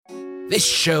This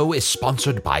show is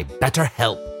sponsored by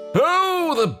BetterHelp.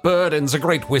 Oh, the burdens a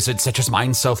great wizard such as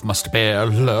myself must bear,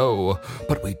 lo.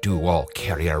 But we do all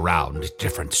carry around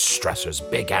different stressors,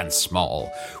 big and small.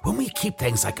 When we keep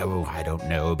things like,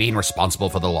 being responsible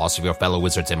for the loss of your fellow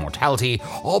wizard's immortality,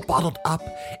 all bottled up,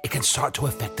 it can start to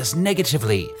affect us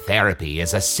negatively. Therapy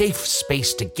is a safe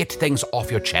space to get things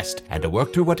off your chest and to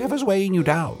work through whatever's weighing you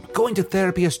down. Going to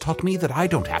therapy has taught me that I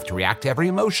don't have to react to every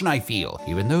emotion I feel,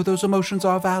 even though those emotions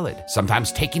are valid.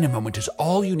 Sometimes taking a moment is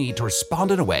all you need to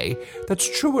respond in a way that's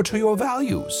truer to your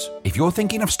values. If you're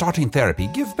thinking of starting therapy,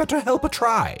 give BetterHelp a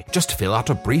try. Just fill out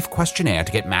a brief questionnaire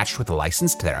to get matched with a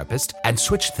licensed therapist and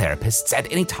switch therapists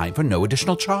at any time for no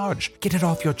additional charge. Get it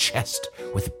off your chest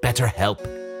with BetterHelp.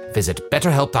 Visit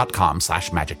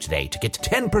betterhelp.com/magic today to get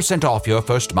 10% off your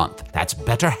first month. That's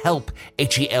BetterHelp,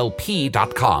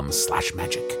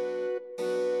 HELP.com/magic.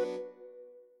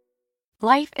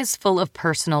 Life is full of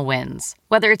personal wins.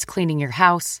 Whether it's cleaning your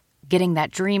house, getting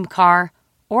that dream car,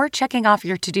 or checking off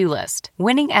your to-do list,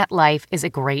 winning at life is a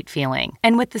great feeling.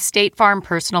 And with the State Farm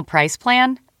Personal Price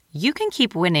Plan, you can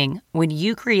keep winning when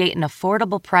you create an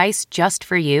affordable price just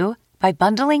for you by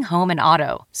bundling home and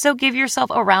auto. So give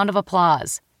yourself a round of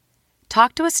applause.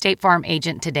 Talk to a State Farm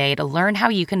agent today to learn how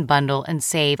you can bundle and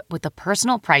save with the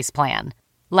Personal Price Plan.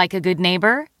 Like a good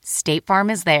neighbor, State Farm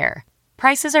is there.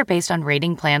 Prices are based on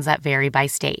rating plans that vary by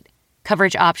state.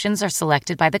 Coverage options are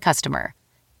selected by the customer.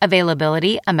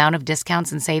 Availability, amount of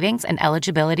discounts and savings, and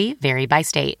eligibility vary by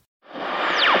state.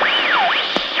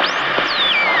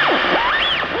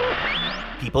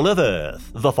 People of Earth,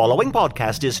 the following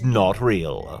podcast is not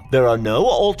real. There are no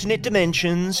alternate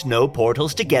dimensions, no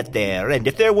portals to get there, and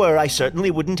if there were, I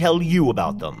certainly wouldn't tell you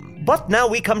about them. But now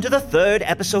we come to the third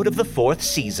episode of the fourth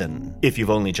season. If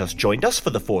you've only just joined us for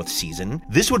the fourth season,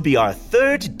 this would be our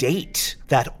third date.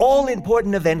 That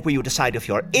all-important event where you decide if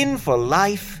you're in for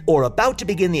life or about to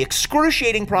begin the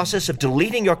excruciating process of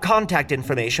deleting your contact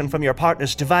information from your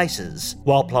partner's devices,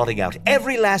 while plotting out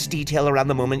every last detail around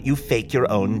the moment you fake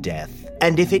your own death.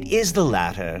 And if it is the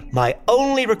latter, my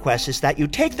only request is that you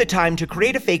take the time to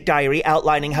create a fake diary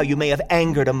outlining how you may have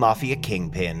angered a mafia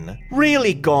kingpin.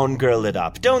 Really gone girl it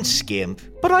up, don't skimp.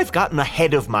 But I've gotten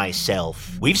ahead of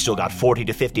myself. We've still got 40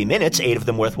 to 50 minutes, 8 of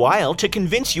them worthwhile, to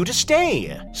convince you to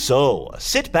stay. So,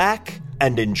 sit back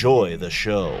and enjoy the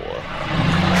show.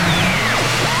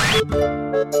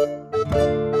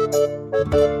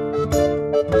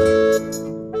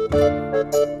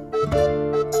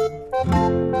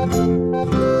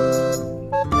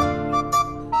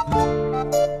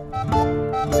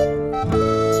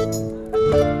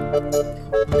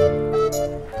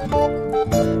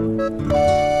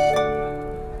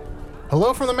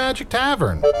 Hello from the Magic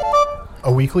Tavern,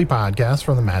 a weekly podcast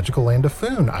from the magical land of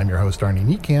Foon. I'm your host, Arnie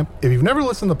Niekamp. If you've never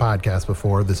listened to the podcast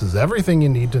before, this is everything you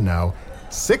need to know.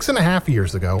 6.5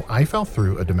 years ago, I fell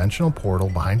through a dimensional portal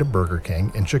behind a Burger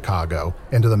King in Chicago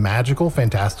into the magical,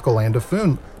 fantastical land of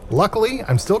Foon. Luckily,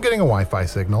 I'm still getting a Wi-Fi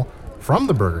signal from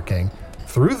the Burger King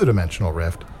through the dimensional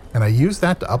rift, and I used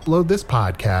that to upload this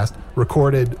podcast,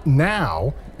 recorded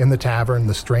now in the tavern,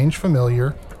 The Strange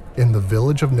Familiar, in the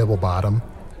village of Nibblebottom,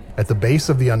 at the base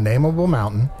of the unnameable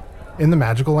mountain, in the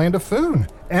magical land of Foon.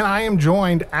 And I am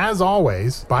joined, as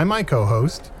always, by my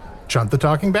co-host, Chunt the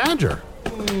Talking Badger.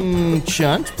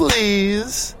 Chunt,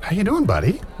 please. How you doing,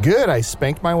 buddy? Good. I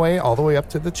spanked my way all the way up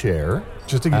to the chair.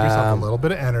 Just to give yourself a little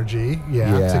bit of energy.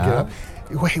 Yeah. To get up.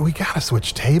 Wait, we gotta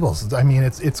switch tables. I mean,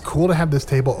 it's cool to have this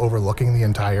table overlooking the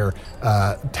entire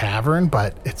tavern,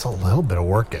 but it's a little bit of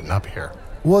work getting up here.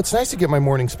 Well, it's nice to get my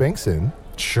morning spanks in.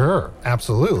 Sure,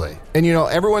 absolutely. And you know,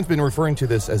 everyone's been referring to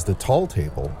this as the tall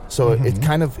table. So it's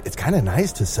kind of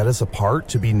nice to set us apart,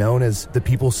 to be known as the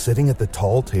people sitting at the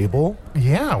tall table.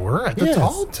 Yeah, we're at the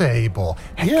tall table.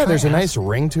 Hey, yeah, there's a nice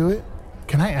ring to it.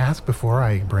 Can I ask before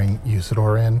I bring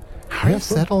Usador in, how are you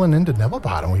settling into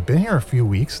Nibblebottom? We've been here a few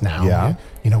weeks now. Yeah.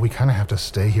 We kind of have to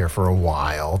stay here for a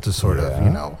while to sort of,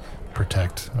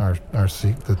 protect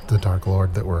the Dark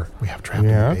Lord that we have trapped in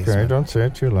the basement. Yeah, okay, don't say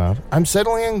it too loud. I'm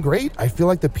settling in great. I feel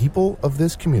like the people of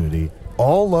this community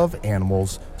all love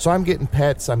animals, so I'm getting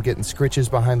pets, I'm getting scritches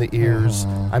behind the ears,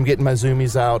 I'm getting my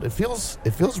zoomies out. It feels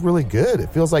really good. It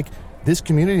feels like this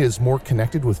community is more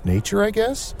connected with nature, I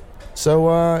guess.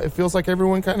 So it feels like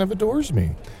everyone kind of adores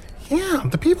me. Yeah,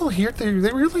 the people here, they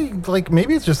really,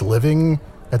 maybe it's just living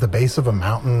at the base of a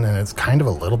mountain, and it's kind of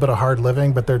a little bit of hard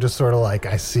living, but they're just sort of like,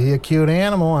 I see a cute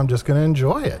animal, I'm just going to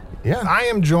enjoy it. Yeah. I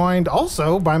am joined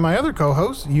also by my other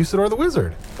co-host, Usador the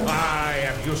Wizard. I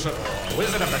am Usador,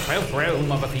 wizard of the 12th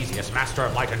realm of Ephesius, master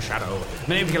of light and shadow,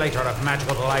 manipulator of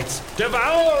magical delights,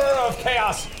 devourer of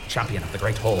chaos, champion of the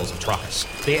great halls of Trachis.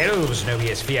 The elves know me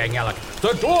as Fiangellic, the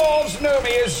dwarves know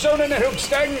me as Zonin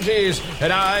Hookstanges,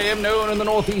 and I am known in the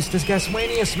northeast as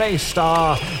Gaswanius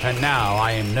Maystar, and now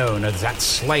I am known as that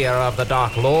slayer of the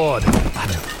Dark Lord.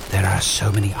 But there are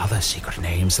so many other secret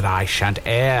names that I shan't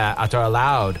utter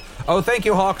aloud. Oh, thank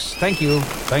you, Hawks. Thank you.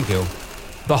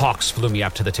 The Hawks flew me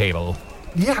up to the table.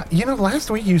 Yeah,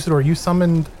 last week, Usador, you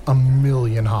summoned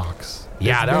 1,000,000 hawks.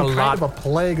 Yeah, there are a lot. Kind of a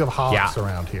plague of hawks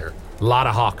around here. A lot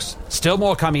of hawks. Still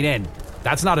more coming in.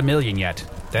 That's not 1,000,000 yet.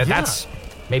 That's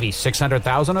maybe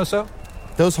 600,000 or so.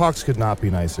 Those hawks could not be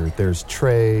nicer. There's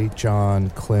Trey, John,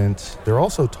 Clint. They're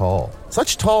also tall.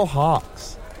 Such tall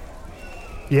hawks.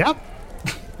 Yep.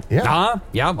 Yeah.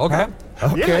 Yeah, okay.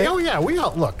 Okay. We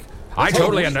all look. I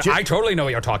totally know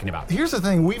what you're talking about. Here's the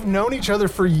thing. We've known each other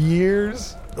for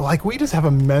years. Like, we just have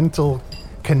a mental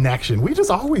connection. We just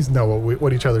always know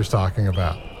what each other's talking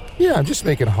about. Yeah, I'm just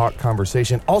making hawk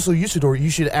conversation. Also, Usador, you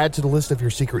should add to the list of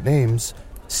your secret names,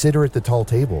 Sitter at the Tall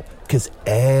Table, because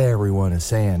everyone is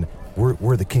saying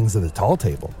we're the kings of the tall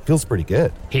table. Feels pretty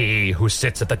good. He who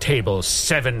sits at the table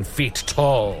 7 feet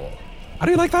tall. How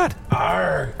do you like that?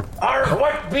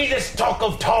 What be this talk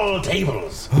of tall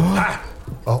tables?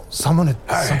 Oh, someone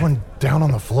down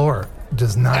on the floor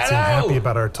does not seem Hello? happy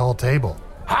about our tall table.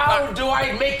 How do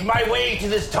I make my way to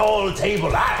this tall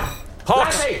table?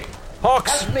 Hawks! Lassie,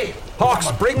 Hawks! help me.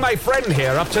 Hawks, bring my friend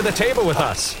here up to the table with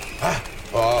us.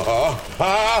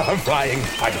 I'm flying.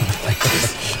 I don't like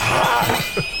this.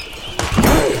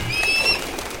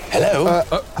 Hello?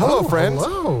 Hello, friends.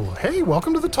 Hello. Hey,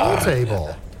 welcome to the tall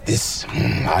table.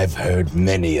 I've heard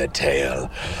many a tale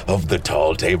of the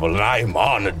tall table, and I'm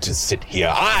honored to sit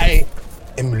here. I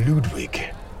am Ludwig,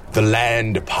 the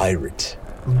land pirate.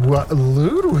 What,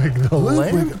 Ludwig, the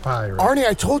land pirate? Arnie,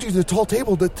 I told you the talk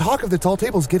of the tall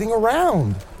table is getting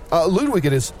around. Ludwig,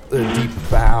 it is a deep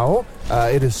bow.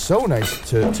 It is so nice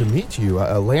to meet you.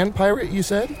 A land pirate, you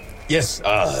said? Yes,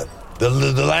 the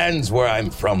lands where I'm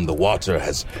from, the water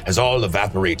has all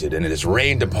evaporated, and it has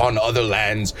rained upon other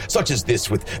lands, such as this,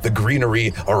 with the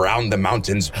greenery around the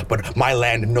mountains. But my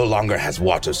land no longer has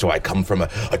water, so I come from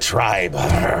a tribe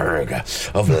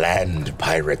of land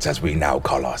pirates, as we now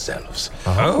call ourselves.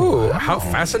 Oh, how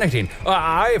fascinating.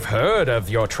 I've heard of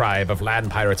your tribe of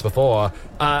land pirates before.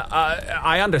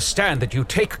 I understand that you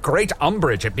take great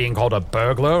umbrage at being called a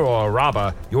burglar or a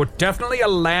robber. You're definitely a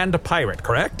land pirate,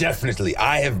 correct? Definitely.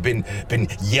 I have been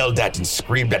yelled at and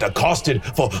screamed at, accosted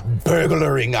for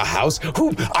burglaring a house.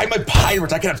 I'm a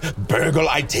pirate. I cannot burgle.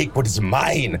 I take what is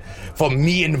mine. For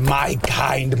me and my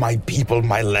kind, my people,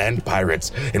 my land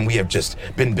pirates. And we have just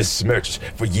been besmirched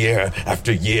for year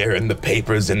after year in the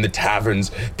papers, in the taverns.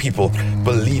 People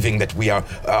believing that we are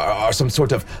some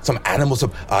animals.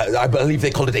 I believe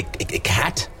they called it a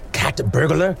cat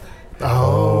burglar.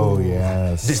 Oh,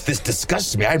 yes. This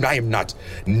disgusts me. I am not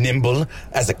nimble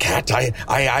as a cat.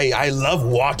 I love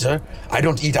water. I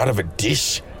don't eat out of a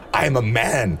dish. I am a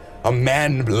man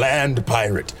land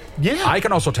pirate. Yeah. I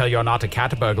can also tell you're not a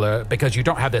cat burglar because you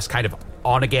don't have this kind of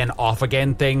on-again,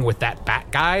 off-again thing with that bat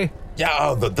guy.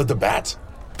 Yeah, the bat.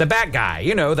 The bat guy,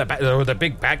 the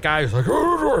big bat guy who's like,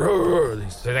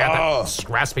 they have that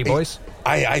raspy voice.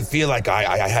 I feel like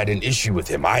I had an issue with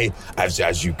him.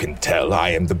 As you can tell, I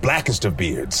am the blackest of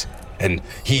beards. And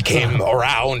he came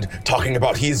around talking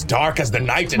about he is dark as the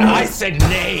night, and I said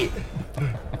nay.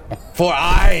 For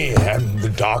I am the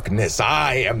darkness,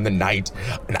 I am the night,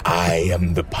 and I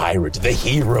am the pirate, the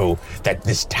hero that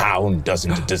this town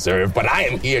doesn't deserve, but I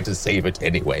am here to save it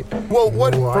anyway. Well,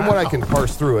 from what I can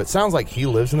parse through, it sounds like he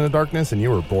lives in the darkness and you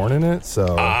were born in it,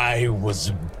 so... I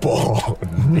was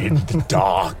born in the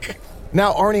dark.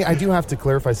 Now, Arnie, I do have to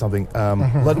clarify something.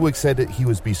 Ludwig said that he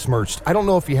was besmirched. I don't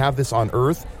know if you have this on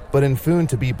Earth, but in Foon,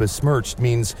 to be besmirched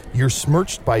means you're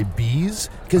smirched by bees,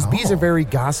 because bees are very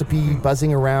gossipy,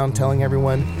 buzzing around, telling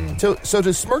everyone. So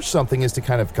to smirch something is to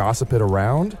kind of gossip it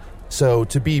around. So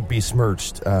to be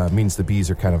besmirched means the bees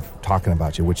are kind of talking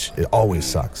about you, which it always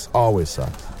sucks. Always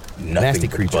sucks. Nothing Nasty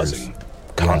but creatures. buzzing.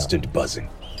 Constant buzzing.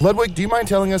 Ludwig, do you mind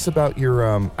telling us about your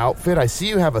outfit? I see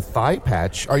you have a thigh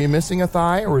patch. Are you missing a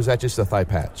thigh, or is that just a thigh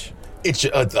patch? It's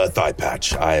a thigh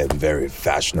patch. I am very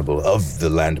fashionable of the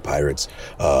land pirates.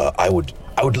 I would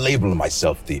label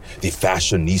myself the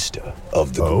fashionista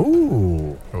of the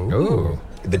group. Oh.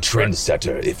 The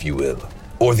trendsetter, if you will.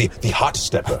 Or the hot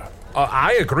stepper.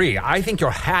 I agree. I think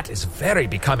your hat is very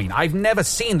becoming. I've never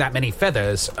seen that many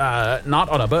feathers, not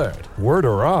on a bird. Word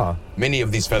hurrah. Many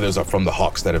of these feathers are from the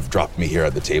hawks that have dropped me here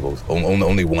at the table.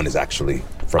 Only one is actually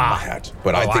from my hat.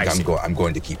 But I think I'm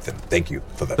going to keep them. Thank you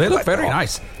for that. They look very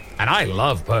nice. And I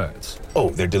love birds.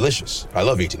 Oh, they're delicious. I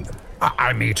love eating them.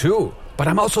 Me too. But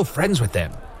I'm also friends with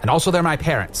them. And also they're my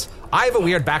parents. I have a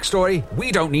weird backstory.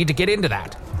 We don't need to get into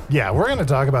that. Yeah, we're going to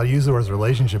talk about Yuzor's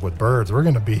relationship with birds. We're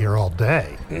going to be here all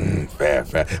day. Fair.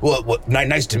 Well,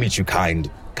 nice to meet you, kind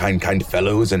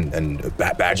fellows and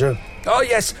Badger. Oh,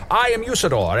 yes, I am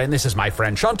Usador, and this is my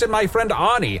friend Shunt and my friend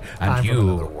Arnie. And I'm you from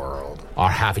another world. Are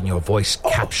having your voice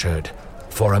captured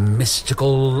for a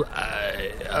mystical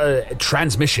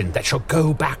transmission that shall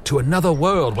go back to another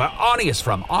world where Arnie is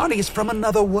from. Arnie is from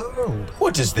another world.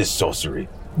 What is this sorcery?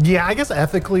 Yeah, I guess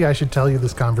ethically I should tell you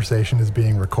this conversation is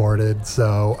being recorded.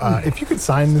 So if you could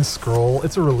sign this scroll,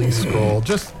 it's a release scroll.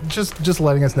 Just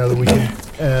letting us know that we can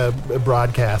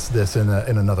broadcast this in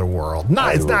another world.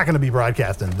 It's not going to be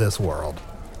broadcast in this world.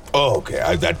 Oh,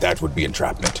 okay. That would be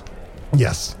entrapment.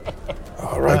 Yes.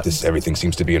 All right. Everything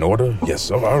seems to be in order.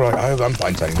 Yes. All right. I'm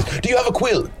fine signing this. Do you have a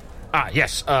quill?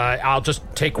 Yes. I'll just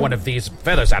take one of these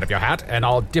feathers out of your hat and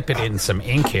I'll dip it in some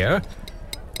ink here.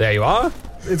 There you are.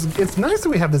 It's nice that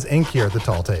we have this ink here at the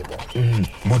tall table.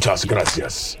 Muchas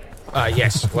gracias.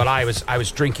 Yes. Well, I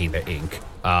was drinking the ink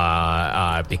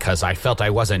because I felt I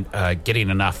wasn't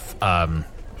getting enough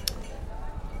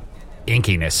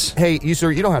inkiness. Hey,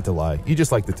 Yuzor, you don't have to lie. You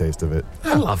just like the taste of it.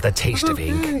 I love the taste of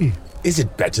ink. Is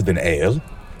it better than ale?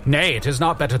 Nay, it is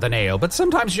not better than ale, but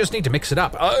sometimes you just need to mix it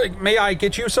up. May I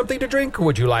get you something to drink?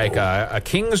 Would you like a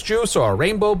king's juice or a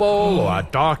rainbow bowl or a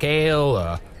dark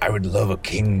ale? I would love a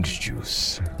king's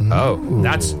juice. Oh,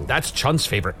 that's Chun's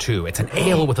favorite too. It's an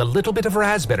ale with a little bit of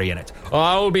raspberry in it.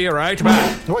 I'll be right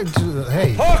back. Wait,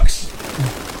 hey. Hooks!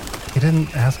 He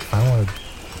didn't ask if I wanted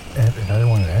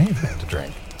anything to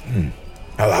drink.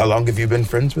 How long have you been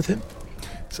friends with him?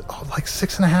 Like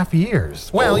 6.5 years.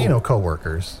 Well,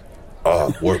 co-workers.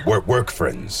 Work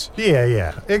friends.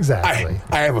 Yeah, exactly.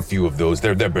 I have a few of those.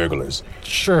 They're burglars.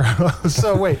 Sure.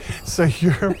 So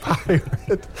you're a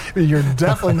pirate. You're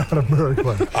definitely not a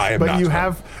burglar. I am but not. But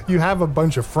you have a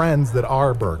bunch of friends that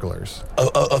are burglars.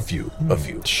 A few.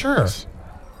 Sure. Yes.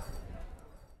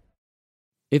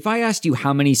 If I asked you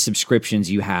how many subscriptions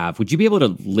you have, would you be able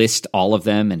to list all of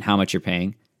them and how much you're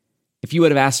paying? If you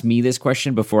would have asked me this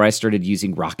question before I started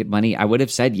using Rocket Money, I would have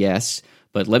said yes.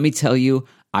 But let me tell you,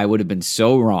 I would have been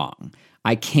so wrong.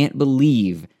 I can't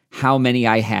believe how many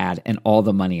I had and all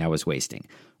the money I was wasting.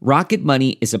 Rocket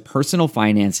Money is a personal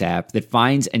finance app that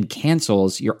finds and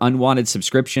cancels your unwanted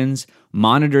subscriptions,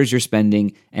 monitors your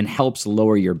spending, and helps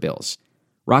lower your bills.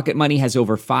 Rocket Money has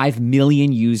over 5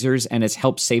 million users and has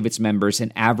helped save its members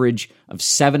an average of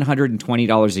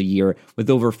 $720 a year with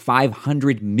over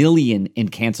 500 million in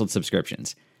canceled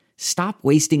subscriptions. Stop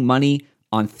wasting money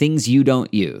on things you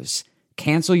don't use.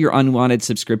 Cancel your unwanted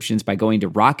subscriptions by going to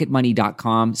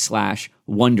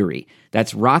rocketmoney.com/Wondery.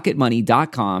 That's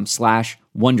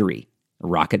rocketmoney.com/Wondery.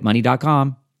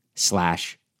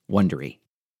 rocketmoney.com/Wondery.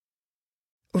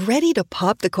 Ready to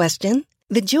pop the question?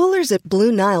 The jewelers at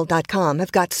BlueNile.com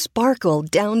have got sparkle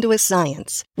down to a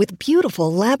science with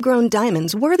beautiful lab-grown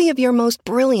diamonds worthy of your most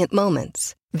brilliant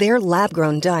moments. Their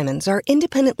lab-grown diamonds are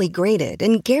independently graded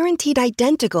and guaranteed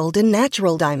identical to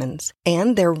natural diamonds,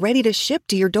 and they're ready to ship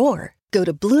to your door. Go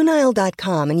to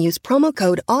BlueNile.com and use promo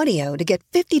code AUDIO to get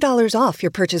 $50 off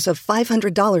your purchase of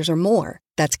 $500 or more.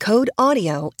 That's code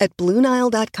AUDIO at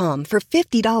BlueNile.com for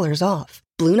 $50 off.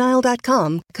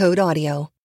 BlueNile.com, code AUDIO.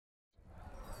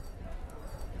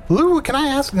 Lou, can I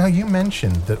ask, now you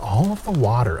mentioned that all of the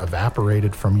water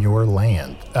evaporated from your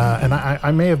land, and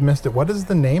I may have missed it. What is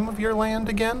the name of your land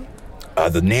again?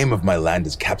 The name of my land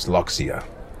is Capsloxia.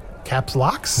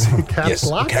 Capsloxia?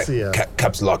 Capsloxia. Yes,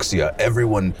 Capsloxia.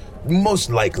 Everyone, most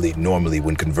likely, normally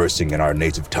when conversing in our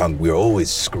native tongue, we are always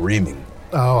screaming.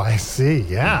 Oh, I see.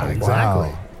 Yeah, exactly.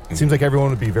 Wow. It seems like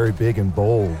everyone would be very big and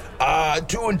bold.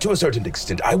 To a certain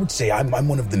extent, I would say I'm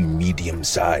one of the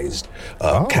medium-sized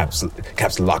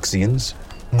Capsloxians.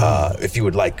 If you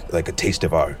would like a taste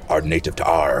of our native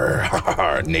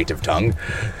tongue.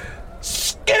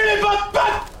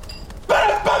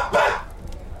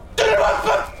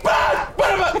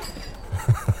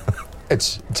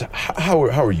 How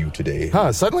are you today?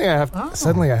 Suddenly I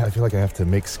feel like I have to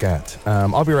make scat.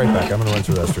 I'll be right back. I'm going to run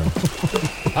to the restroom.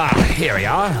 Here we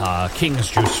are. King's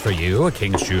juice for you, a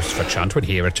king's juice for Chunt when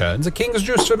he returns, a king's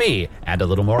juice for me, and a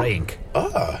little more ink.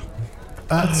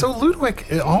 So Ludwig,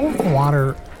 all of the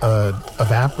water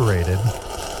evaporated.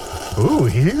 Ooh,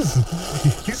 he's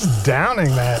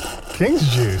downing that king's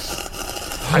juice.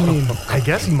 I mean, I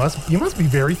guess you must be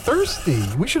very thirsty.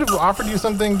 We should have offered you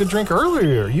something to drink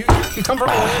earlier. You come from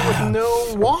a land with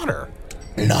no water.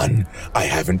 None. I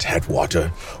haven't had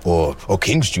water or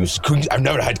king's juice. I've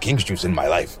never had king's juice in my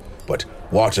life. But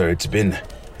water, it's been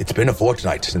a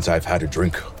fortnight since I've had a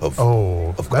drink of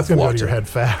that's going to go to your head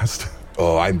fast.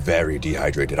 Oh, I'm very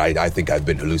dehydrated. I think I've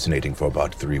been hallucinating for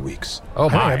about 3 weeks. Oh,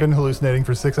 my. I've been hallucinating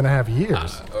for 6.5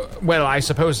 years. Well, I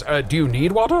suppose, do you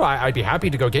need water? I'd be happy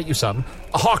to go get you some.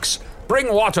 Hawks,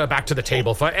 bring water back to the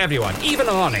table for everyone, even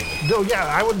Arnie. Oh, yeah,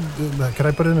 I would... could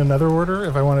I put in another order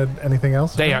if I wanted anything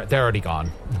else? They're already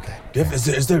gone. Okay.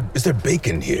 Is there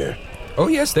bacon here? Oh,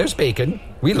 yes, there's bacon.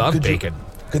 We love bacon.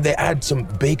 Could they add some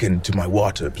bacon to my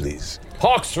water, please?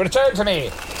 Hawks, return to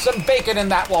me. Some bacon in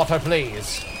that water,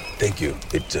 please. Thank you.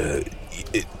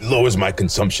 It lowers my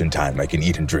consumption time. I can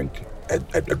eat and drink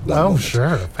at one moment.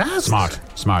 Sure. Fast.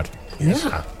 Smart. Yes.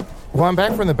 Yeah. Well, I'm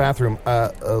back from the bathroom.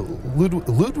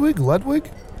 Ludwig?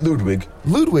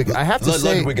 Ludwig, I have to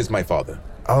say... Ludwig is my father.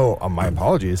 Oh, my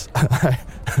apologies. I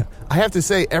have to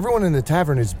say, everyone in the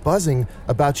tavern is buzzing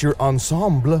about your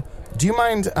ensemble. Do you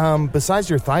mind, besides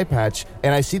your thigh patch,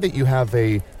 and I see that you have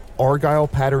a Argyle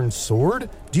patterned sword,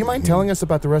 do you mind telling us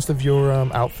about the rest of your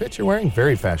outfit you're wearing?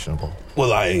 Very fashionable.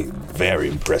 Well, I'm very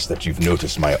impressed that you've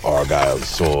noticed my Argyle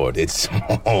sword. It's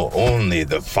only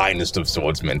the finest of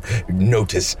swordsmen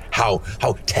notice how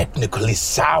technically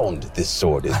sound this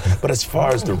sword is. But as far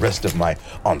as the rest of my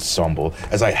ensemble,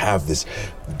 as I have this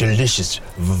delicious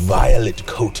violet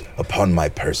coat upon my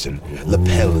person,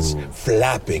 lapels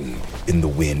flapping in the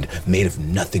wind, made of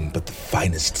nothing but the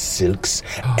finest silks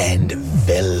and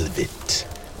velvet.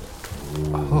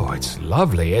 Oh, it's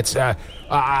lovely. It's,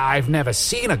 I've never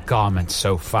seen a garment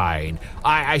so fine.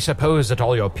 I suppose that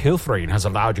all your pilfering has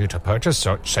allowed you to purchase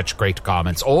such great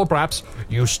garments, or perhaps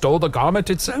you stole the garment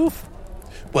itself?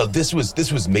 Well, this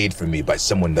was made for me by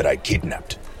someone that I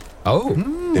kidnapped. Oh.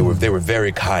 They were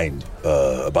very kind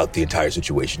about the entire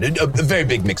situation. A very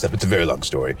big mix-up. It's a very long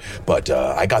story. But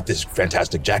I got this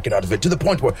fantastic jacket out of it to the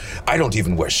point where I don't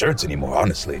even wear shirts anymore,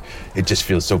 honestly. It just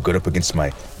feels so good up against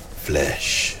my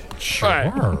flesh.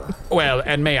 Sure. Well,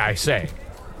 and may I say,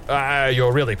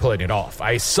 you're really pulling it off.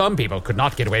 Some people could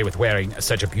not get away with wearing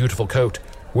such a beautiful coat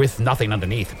with nothing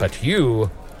underneath, but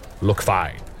you look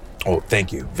fine. Oh,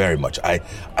 thank you very much.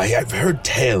 I've heard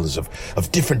tales of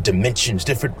different dimensions,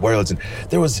 different worlds, and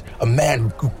there was a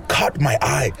man who caught my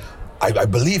eye. I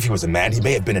believe he was a man. He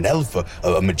may have been an elf,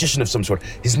 a magician of some sort.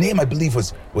 His name, I believe,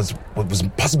 was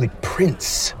possibly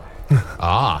Prince.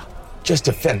 Ah. Just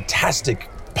a fantastic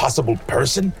possible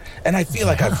person, and I feel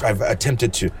like I've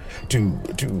attempted to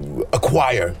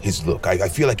acquire his look. I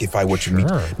feel like if I were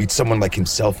to meet someone like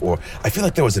himself, or I feel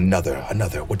like there was another.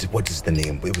 What is the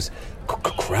name? It was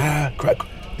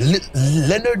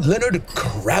Leonard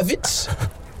Kravitz,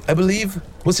 I believe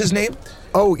was his name.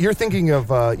 Oh, you're thinking of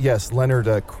yes,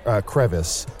 Leonard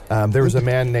Crevice. There was a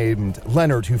man named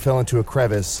Leonard who fell into a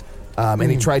crevice.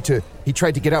 And he tried to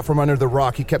get out from under the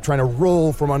rock. He kept trying to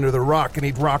roll from under the rock, and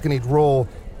he'd rock and he'd roll,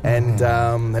 and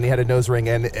he had a nose ring,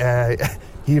 and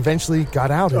he eventually got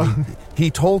out. And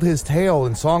he told his tale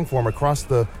in song form across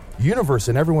the universe,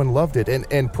 and everyone loved it.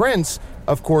 And Prince,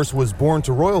 of course, was born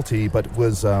to royalty, but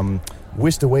was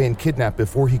whisked away and kidnapped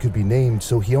before he could be named.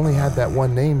 So he only had that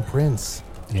one name, Prince.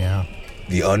 Yeah.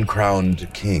 The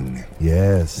uncrowned king.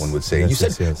 Yes. One would say. Yes, You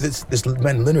said this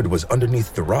man Leonard was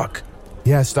underneath the rock.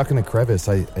 Yeah, stuck in a crevice.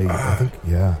 I think,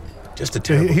 yeah. Just a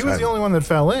terrible He was time. the only one that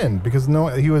fell in because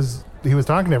he was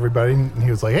talking to everybody and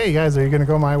he was like, "Hey guys, are you going to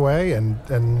go my way?" And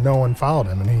no one followed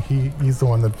him, and he's the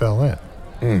one that fell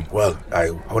in. Well,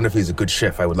 I wonder if he's a good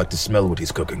chef. I would like to smell what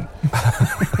he's cooking.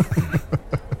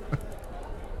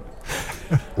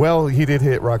 Well, he did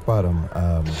hit rock bottom,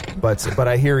 but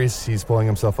I hear he's pulling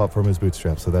himself up from his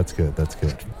bootstraps, so that's good. That's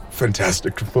good.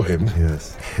 Fantastic for him.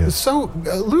 Yes. So,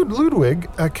 Ludwig,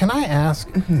 can I ask?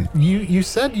 You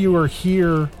said you were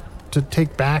here to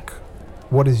take back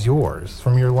what is yours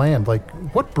from your land. Like,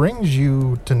 what brings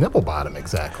you to Nibblebottom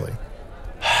exactly?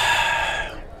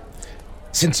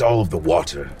 Since all of the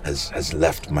water has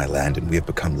left my land and we have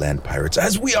become land pirates,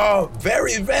 as we are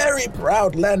very, very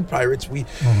proud land pirates, we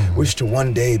wish to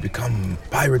one day become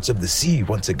pirates of the sea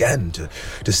once again,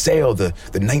 to sail the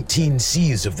 19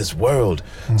 seas of this world,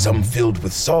 some filled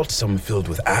with salt, some filled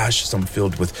with ash, some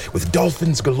filled with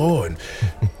dolphins galore, and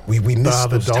we miss the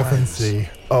those dolphin times. sea.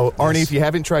 Oh, Arnie, if you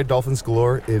haven't tried Dolphins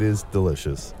Galore, it is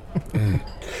delicious.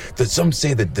 Some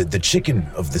say that the chicken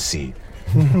of the sea.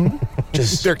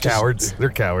 They're cowards. They're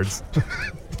cowards.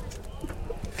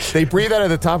 They breathe out of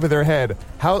the top of their head.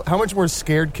 How much more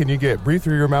scared can you get? Breathe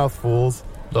through your mouth, fools.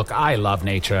 Look, I love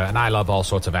nature, and I love all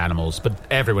sorts of animals, but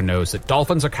everyone knows that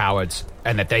dolphins are cowards,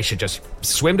 and that they should just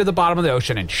swim to the bottom of the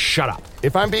ocean and shut up.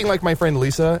 If I'm being like my friend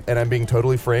Lisa, and I'm being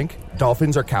totally frank,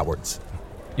 dolphins are cowards.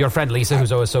 Your friend Lisa,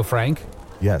 who's always so frank?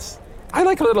 Yes. I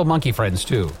like little monkey friends,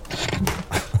 too.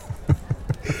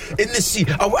 In the sea,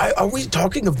 are we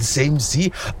talking of the same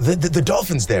sea? The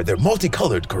dolphins there, they're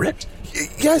multicolored, correct?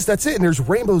 Yes, that's it. And there's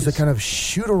rainbows that kind of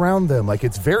shoot around them. Like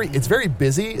it's very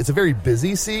busy. It's a very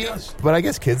busy sea, yes. But I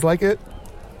guess kids like it.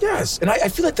 Yes, and I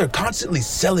feel like they're constantly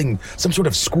selling some sort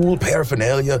of school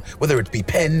paraphernalia, whether it be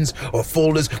pens or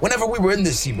folders. Whenever we were in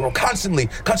this sea, we were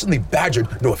constantly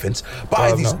badgered, no offense,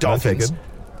 by these dolphins.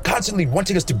 Constantly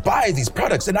wanting us to buy these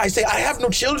products. And I say, I have no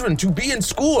children to be in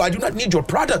school. I do not need your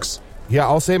products. Yeah,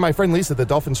 I'll say my friend Lisa, the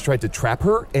dolphins tried to trap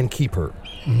her and keep her.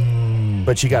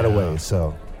 But she got away,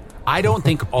 so. I don't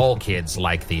think all kids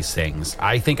like these things.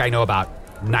 I think I know about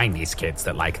 90s kids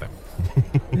that like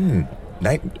them.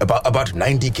 About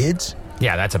 90 kids?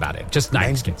 Yeah, that's about it. Just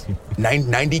 90s kids.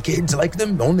 90 kids like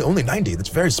them? Only 90. That's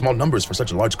very small numbers for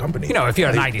such a large company. You know, if you're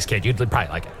a 90s kid, you'd probably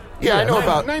like it. Yeah, I know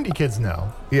about 90 kids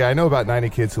know. Yeah, I know about 90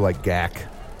 kids who like Gak.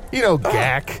 You know,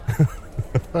 Gak.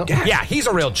 Yeah, he's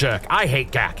a real jerk. I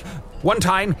hate Gak. One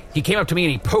time, he came up to me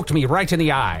and he poked me right in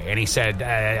the eye, and he said,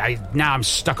 now I'm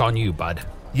stuck on you, bud.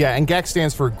 Yeah, and GAC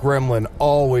stands for Gremlin,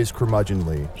 always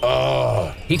curmudgeonly.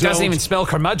 He doesn't even spell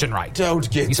curmudgeon right.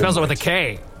 He spells it with a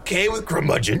K. K with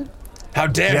curmudgeon? How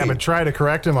dare you? Yeah, but try to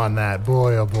correct him on that.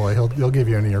 Boy, oh boy, he'll give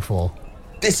you an earful.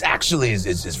 This actually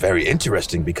is very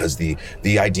interesting because the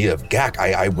idea of GAC,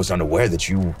 I was unaware that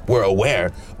you were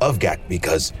aware of GAC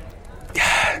because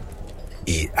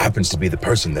he happens to be the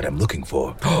person that I'm looking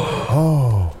for.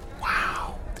 Oh,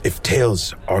 wow. If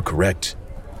tales are correct,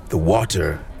 the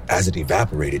water, as it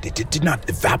evaporated, it did not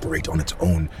evaporate on its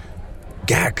own.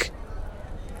 GAC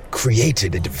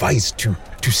created a device to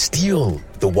steal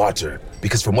the water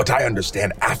because from what I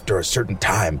understand, after a certain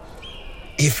time,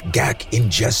 if GAC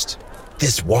ingests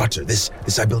this water, this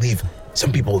I believe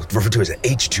some people refer to as an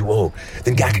H2O,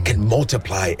 then GAC can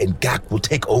multiply and GAC will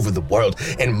take over the world,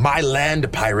 and my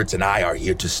land pirates and I are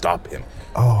here to stop him.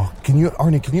 Oh,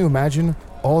 Arnie, can you imagine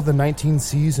all the 19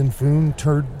 C's in Foon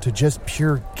turned to just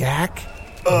pure GAC?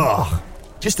 Ugh.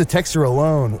 Just the texture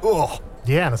alone. Ugh.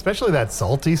 Yeah, and especially that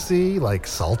salty sea, like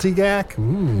salty GAC.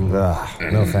 Ooh. Ugh,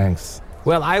 no thanks.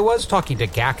 Well, I was talking to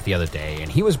Gak the other day,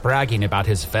 and he was bragging about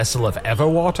his vessel of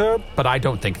Everwater, but I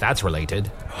don't think that's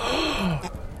related.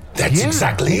 That's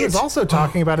exactly it. He was also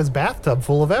talking about his bathtub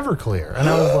full of Everclear, and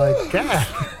I was like, Gak.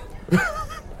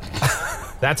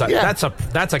 That's a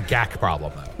Gak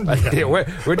problem. Yeah.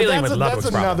 We're dealing with Ludwig's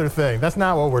problem. That's another thing. That's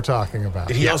not what we're talking about.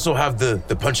 Did he also have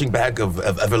the punching bag of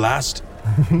Everlast?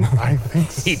 I think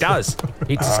so. He does.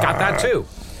 He's got that too.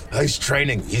 He's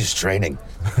training.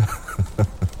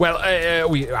 Well,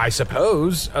 I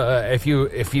suppose if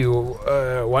you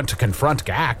want to confront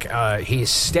Gak, he's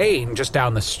staying just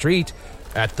down the street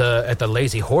at the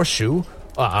Lazy Horseshoe,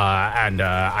 and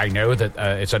I know that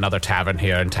it's another tavern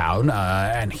here in town,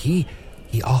 and he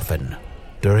often,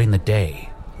 during the day,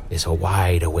 is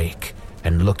wide awake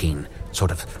and looking sort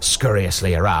of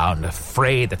scurriously around,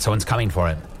 afraid that someone's coming for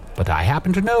him. But I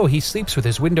happen to know he sleeps with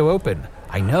his window open.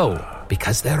 I know,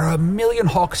 because there are a million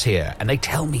hawks here, and they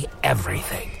tell me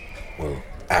everything. Well,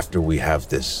 after we have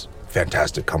this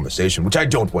fantastic conversation, which I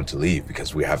don't want to leave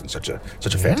because we're having such a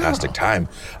fantastic time,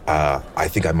 I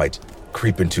think I might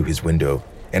creep into his window.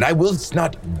 And I will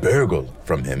not burgle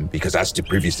from him, because as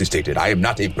previously stated, I am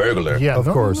not a burglar. Yeah, of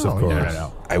course.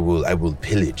 No. I will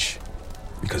pillage,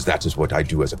 because that is what I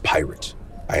do as a pirate.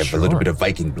 I have a little bit of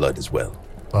Viking blood as well.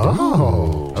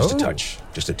 Oh. Just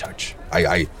a touch.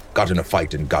 I got in a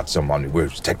fight and got someone. We're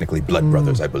technically blood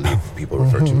brothers, I believe people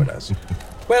refer to it as.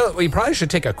 Well, we probably should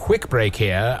take a quick break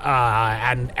here,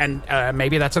 and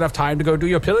maybe that's enough time to go do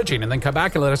your pillaging and then come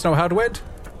back and let us know how it went.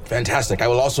 Fantastic. I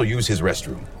will also use his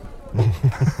restroom.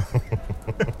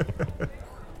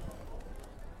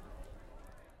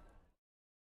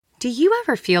 Do you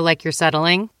ever feel like you're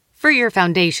settling? For your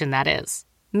foundation, that is.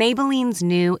 Maybelline's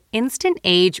new Instant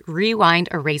Age Rewind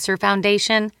Eraser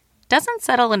Foundation doesn't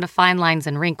settle into fine lines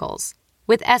and wrinkles.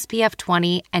 With SPF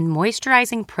 20 and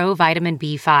moisturizing Pro Vitamin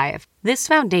B5, this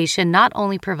foundation not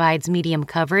only provides medium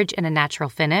coverage and a natural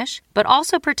finish, but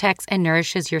also protects and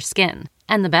nourishes your skin.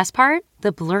 And the best part?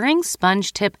 The blurring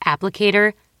sponge tip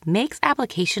applicator makes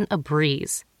application a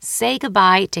breeze. Say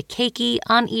goodbye to cakey,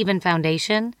 uneven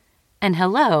foundation and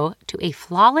hello to a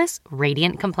flawless,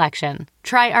 radiant complexion.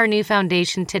 Try our new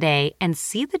foundation today and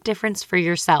see the difference for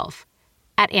yourself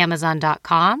at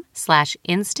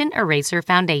Amazon.com/Instant Eraser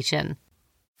Foundation.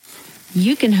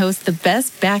 You can host the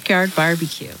best backyard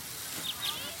barbecue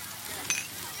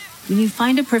when you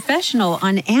find a professional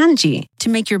on Angie to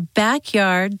make your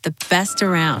backyard the best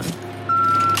around.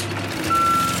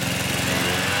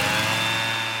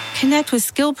 Connect with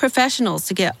skilled professionals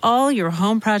to get all your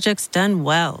home projects done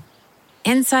well.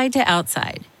 Inside to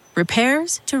outside,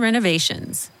 repairs to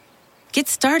renovations. Get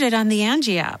started on the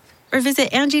Angie app or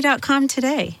visit Angie.com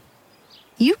today.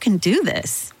 You can do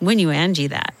this when you Angie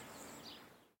that.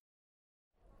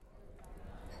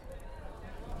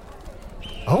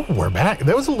 Oh, we're back.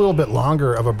 That was a little bit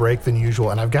longer of a break than usual,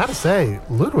 and I've got to say,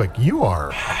 Ludwig, you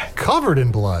are covered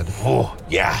in blood. Oh,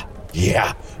 yeah.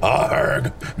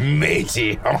 Arg,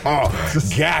 matey.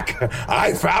 Gak,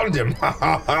 I found him.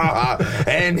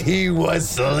 And he was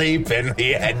sleeping.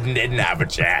 He didn't have a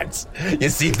chance. You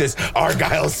see this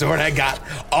Argyle sword I got?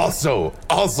 Also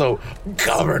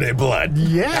covered in blood.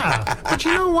 Yeah, but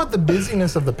you know what? The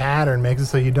busyness of the pattern makes it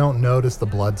so you don't notice the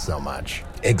blood so much.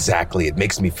 Exactly. It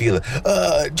makes me feel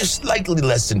just slightly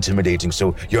less intimidating,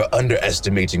 so you're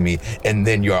underestimating me, and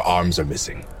then your arms are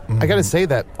missing. I gotta say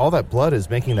that all that blood is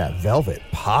making that velvet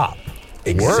pop.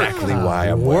 Exactly why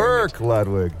I'm wearing it.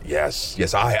 Ludwig. Yes,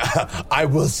 I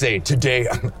will say today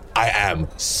I am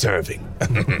serving.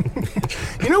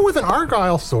 You know, with an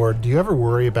Argyle sword, do you ever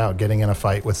worry about getting in a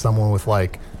fight with someone with,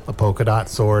 like, a polka dot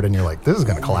sword, and you're like, this is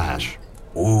gonna clash?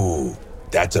 Ooh,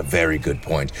 that's a very good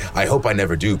point. I hope I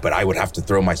never do, but I would have to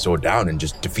throw my sword down and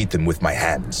just defeat them with my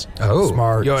hands. Oh,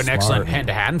 Smart. You're an excellent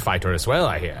hand-to-hand fighter as well,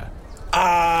 I hear.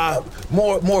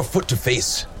 More foot to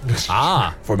face.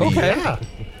 For me. Okay. Yeah.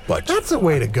 But that's a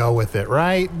way to go with it,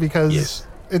 right? Because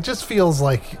it just feels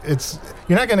like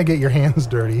you're not going to get your hands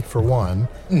dirty, for one.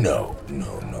 No.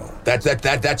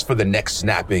 That's for the neck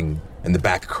snapping and the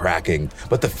back cracking.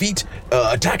 But the feet,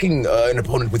 attacking an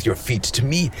opponent with your feet, to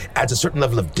me, adds a certain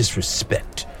level of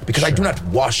disrespect. Because I do not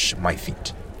wash my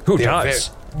feet. Who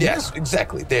does? Yes,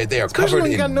 exactly. They are Especially covered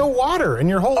when you got no water in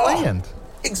your whole land.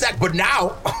 Exactly. But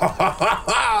now,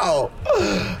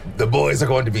 the boys are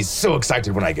going to be so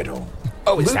excited when I get home.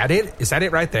 Oh, is that it? Is that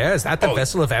it right there? Is that the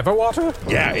vessel of Everwater?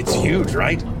 Yeah, it's huge,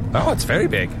 right? Oh, it's very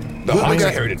big. The Hawks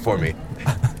carried it for me.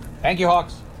 Thank you,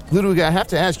 Hawks. Ludwig, I have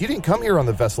to ask, you didn't come here on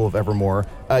the vessel of Evermore.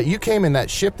 You came in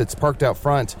that ship that's parked out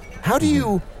front. How do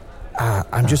you...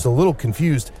 I'm just a little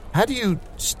confused. How do you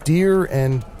steer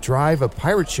and drive a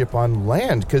pirate ship on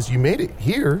land? Because you made it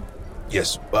here.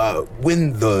 Yes,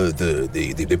 when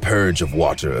the purge of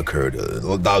water occurred,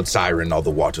 loud siren, all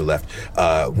the water left,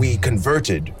 we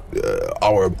converted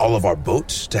all of our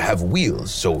boats to have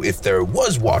wheels. So if there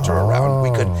was water around,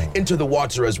 we could enter the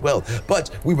water as well.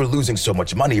 But we were losing so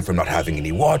much money from not having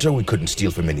any water. We couldn't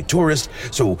steal from any tourists.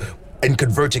 So in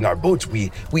converting our boats, we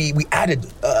added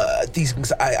these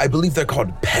things. I believe they're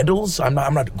called pedals. I'm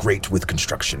not great with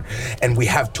construction. And we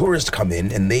have tourists come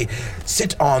in and they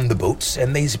sit on the boats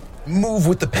and they move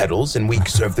with the pedals, and we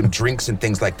serve them drinks and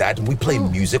things like that, and we play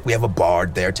music. We have a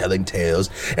bard there telling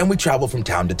tales, and we travel from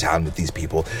town to town with these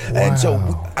people. Wow. And so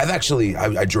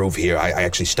I drove here. I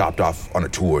actually stopped off on a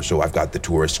tour, so I've got the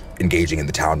tourists engaging in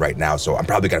the town right now, so I'm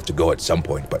probably going to have to go at some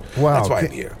point, but that's why I'm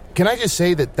here. Can I just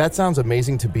say that sounds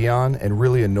amazing to be on and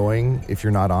really annoying if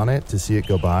you're not on it to see it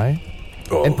go by?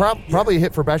 Oh, and probably a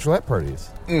hit for bachelorette parties.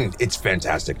 It's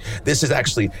fantastic. This is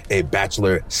actually a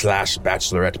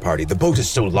bachelor/bachelorette party. The boat is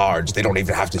so large, they don't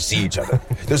even have to see each other.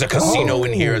 There's a casino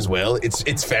in here as well.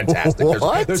 It's fantastic.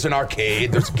 There's an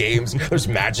arcade, there's games, there's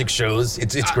magic shows.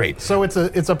 It's great. So it's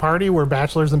a party where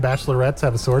bachelors and bachelorettes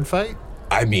have a sword fight?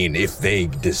 I mean, if they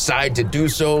decide to do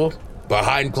so,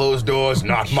 behind closed doors,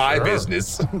 not my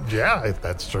business. Yeah,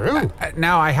 that's true.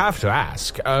 Now, I have to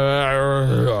ask,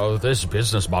 this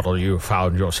business model you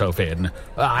found yourself in,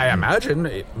 I imagine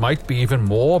it might be even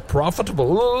more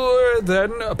profitable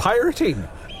than pirating.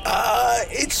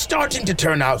 It's starting to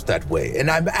turn out that way,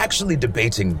 and I'm actually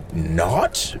debating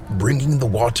not bringing the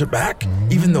water back,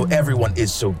 even though everyone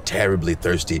is so terribly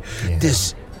thirsty. Yeah.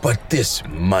 This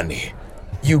money,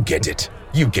 you get it.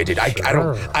 You get it.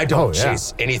 I don't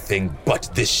chase anything but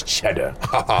this cheddar,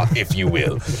 if you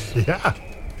will. Yeah.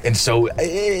 And so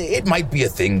it might be a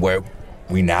thing where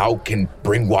we now can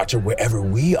bring water wherever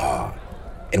we are,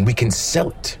 and we can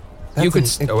sell it.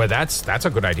 That's a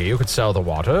good idea. You could sell the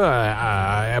water,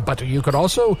 but you could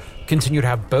also continue to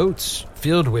have boats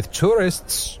filled with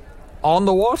tourists on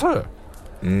the water.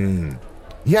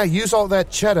 Yeah, use all that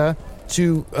cheddar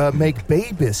to make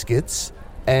bay biscuits.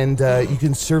 And you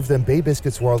can serve them bay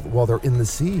biscuits while they're in the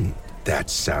sea. That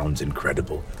sounds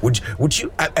incredible. Would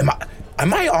you? Am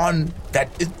I on that?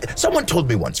 Someone told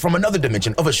me once from another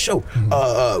dimension of a show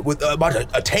about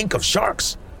a tank of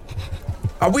sharks.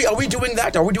 Are we doing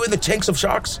that? Are we doing the tanks of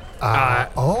sharks?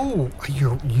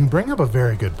 You bring up a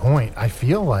very good point. I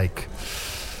feel like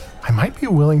I might be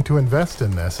willing to invest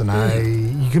in this,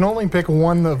 and you can only pick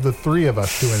one of the three of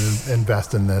us to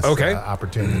invest in this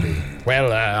opportunity.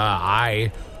 Well,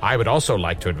 I would also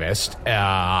like to invest, but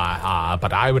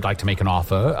I would like to make an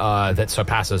offer that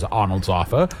surpasses Arnold's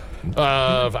offer.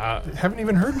 Haven't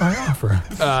even heard my offer.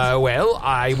 Well,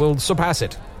 I will surpass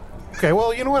it. Okay,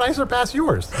 well, you know what? I surpass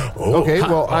yours. Okay,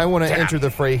 well, I want to enter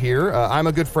the fray here. I'm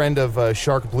a good friend of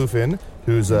Shark Bluefin,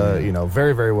 who's a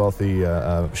very, very wealthy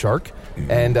shark.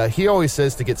 And he always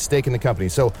says to get stake in the company.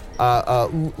 So,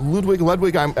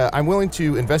 Ludwig, I'm willing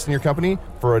to invest in your company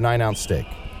for a 9-ounce stake.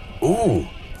 Ooh,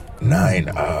 9.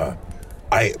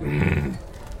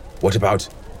 What about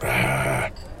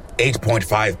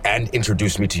 8.5 and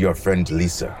introduce me to your friend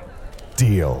Lisa?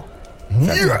 Deal.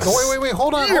 Yes. Oh, wait,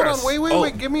 hold on.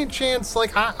 Wait. Give me a chance.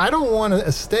 Like, I don't want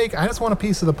a steak. I just want a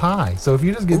piece of the pie. So if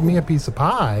you just give me a piece of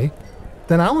pie,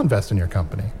 then I'll invest in your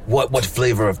company. What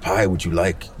flavor of pie would you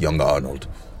like, young Arnold?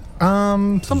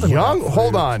 Something young. like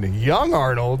Hold on, young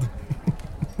Arnold.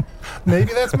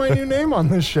 Maybe that's my new name on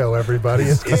this show, everybody.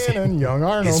 It's canon, young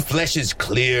Arnold. His flesh is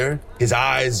clear. His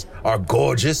eyes are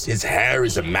gorgeous. His hair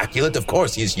is immaculate. Of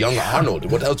course, he's young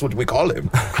Arnold. What else would we call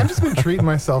him? I've just been treating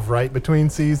myself right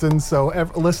between seasons, so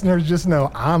listeners just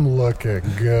know I'm looking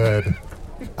good.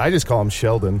 I just call him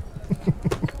Sheldon.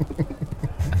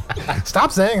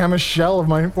 Stop saying I'm a shell of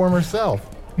my former self.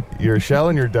 You're a shell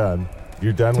and you're done.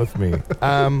 You're done with me.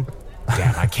 Damn,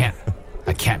 I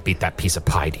can't beat that piece of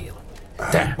pie deal.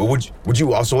 Damn. Well, would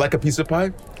you also like a piece of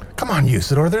pie? Come on,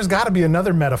 Usador. There's got to be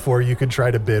another metaphor you could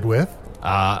try to bid with.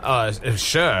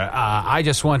 Sure. I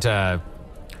just want a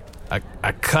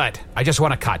cut. I just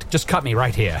want a cut. Just cut me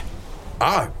right here.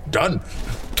 Done.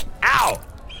 Ow!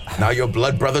 Now you're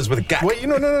blood brothers with Gak. Wait,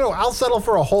 no. I'll settle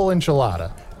for a whole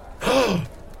enchilada.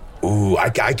 Ooh, I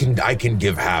can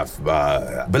give half.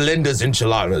 Belinda's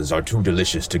enchiladas are too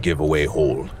delicious to give away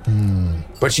whole.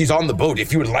 But she's on the boat.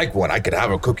 If you would like one, I could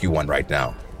have her cook you one right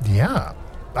now. Yeah.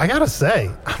 I gotta say,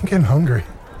 I'm getting hungry.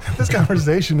 This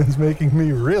conversation is making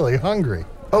me really hungry.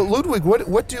 Oh, Ludwig,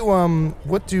 what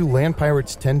do land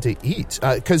pirates tend to eat?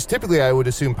 Because typically I would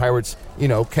assume pirates,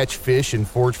 catch fish and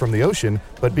forage from the ocean.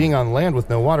 But being on land with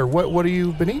no water, what have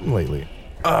you been eating lately?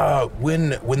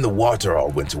 When the water all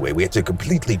went away, we had to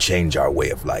completely change our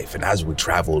way of life. And as we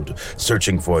traveled,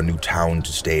 searching for a new town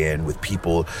to stay in with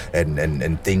people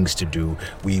and things to do,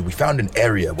 we found an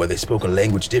area where they spoke a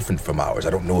language different from ours. I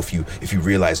don't know if you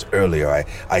realized earlier,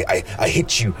 I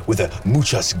hit you with a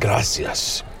muchas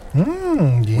gracias.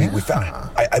 Yeah. We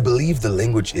found, I believe the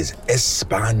language is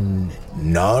Espanol.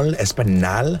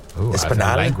 Ooh,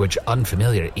 a language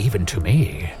unfamiliar even to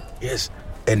me. Yes.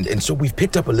 And so we've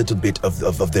picked up a little bit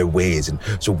of their ways, and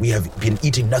so we have been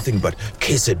eating nothing but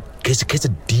quesadillas,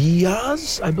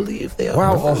 I believe they are.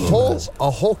 Wow, a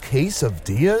whole case of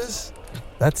dias?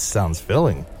 That sounds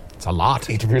filling. It's a lot.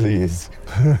 It really is.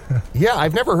 Yeah,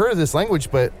 I've never heard of this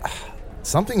language, but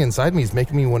something inside me is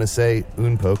making me want to say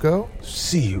un poco.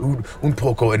 Sí, un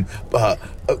poco, and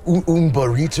un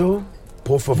burrito,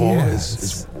 por favor,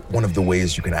 is one of the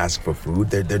ways you can ask for food.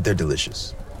 They're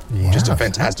delicious. Yeah. Just a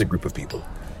fantastic group of people.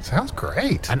 Sounds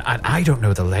great. And I don't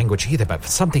know the language either, but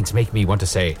something's making me want to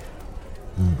say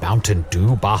Mountain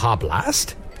Dew Baja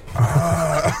Blast?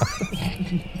 I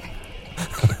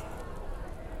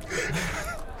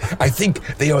think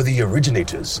they are the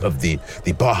originators of the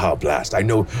Baja Blast. I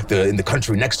know in the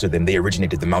country next to them, they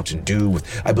originated the Mountain Dew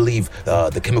with, I believe,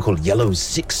 the chemical Yellow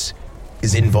 6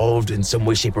 is involved in some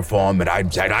way, shape, or form, and I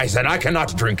said I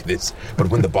cannot drink this. But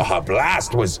when the Baja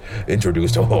Blast was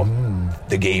introduced,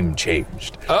 the game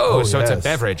changed. Oh, so it's a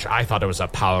beverage. I thought it was a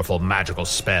powerful magical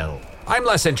spell. I'm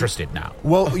less interested now.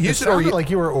 Well, It sounded like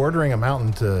you were ordering a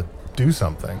mountain to do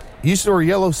something. Usador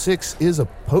Yellow 6 is a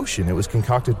potion. It was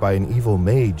concocted by an evil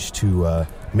mage to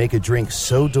make a drink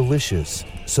so delicious,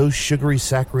 so sugary,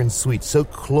 saccharine, sweet, so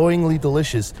cloyingly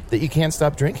delicious that you can't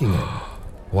stop drinking it.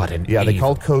 What an They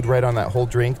called code red on that whole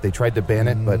drink. They tried to ban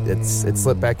it, but it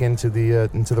slipped back into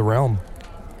the realm.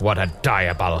 What a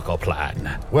diabolical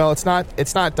plan. Well, it's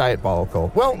not diabolical.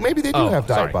 Well, maybe they do have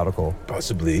diabolical.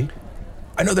 Possibly.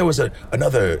 I know there was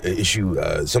another issue,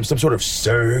 some sort of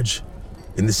surge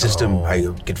in the system. I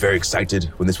get very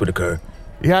excited when this would occur.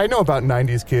 Yeah, I know about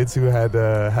 90s kids who had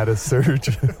a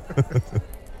surge.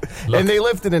 And they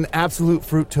lived in an absolute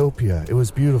fruitopia. It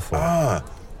was beautiful.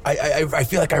 I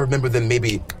feel like I remember them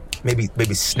maybe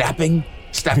snapping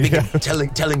and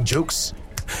telling jokes.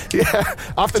 Yeah,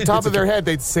 off the top of their head,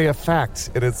 they'd say a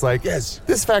fact, and it's like, yes,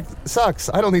 this fact sucks.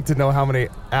 I don't need to know how many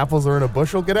apples are in a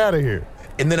bushel. Get out of here.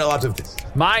 and then a lot of this.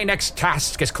 My next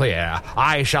task is clear.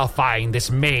 I shall find this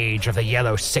mage of the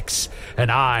Yellow Six,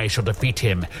 and I shall defeat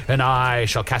him, and I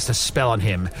shall cast a spell on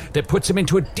him that puts him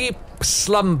into a deep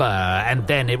slumber, and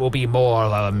then it will be more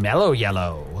of a mellow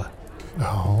yellow.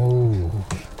 Oh.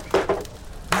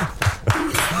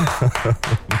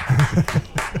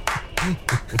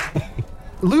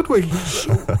 Ludwig,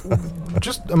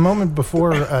 just a moment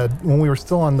before, when we were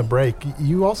still on the break,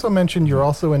 you also mentioned you're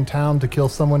also in town to kill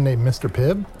someone named Mr.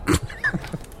 Pibb?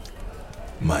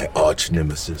 My arch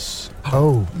nemesis.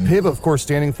 Oh, Pibb, of course,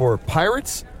 standing for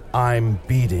Pirates, I'm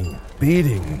beating.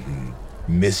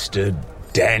 Mr.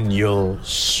 Daniel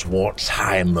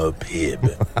Schwartzheimer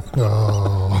Pibb.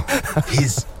 Oh.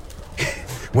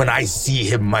 When I see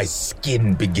him, my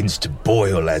skin begins to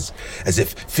boil as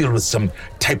if filled with some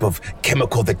type of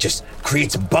chemical that just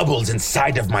creates bubbles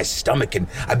inside of my stomach, and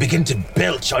I begin to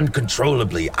belch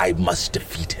uncontrollably. I must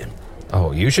defeat him.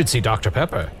 Oh, you should see Dr.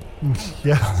 Pepper.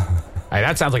 Yeah.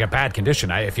 That sounds like a bad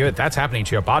condition. If that's happening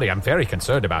to your body, I'm very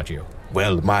concerned about you.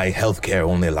 Well, my healthcare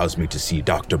only allows me to see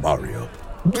Dr. Mario.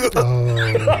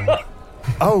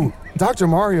 Oh, Dr.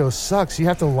 Mario sucks. You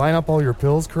have to line up all your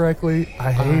pills correctly.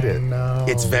 I hate it. No.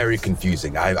 It's very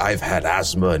confusing. I've had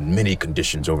asthma and many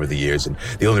conditions over the years, and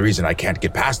the only reason I can't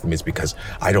get past them is because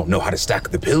I don't know how to stack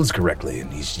the pills correctly,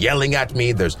 and he's yelling at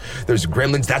me. There's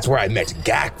gremlins. That's where I met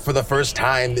Gak for the first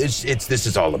time. This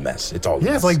is all a mess. It's all a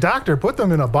mess. It's like, doctor, put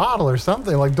them in a bottle or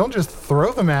something. Like, don't just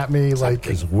throw them at me like...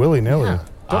 Just willy-nilly. Yeah.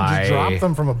 Don't just drop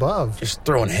them from above. Just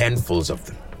throwing handfuls of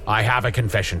them. I have a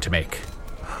confession to make.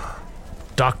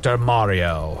 Dr.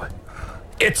 Mario.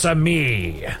 It's a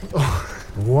me.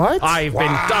 What? I've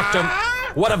been Dr.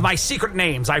 One of my secret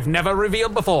names I've never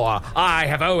revealed before. I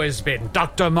have always been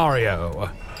Dr. Mario.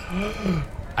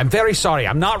 I'm very sorry.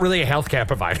 I'm not really a healthcare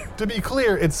provider. To be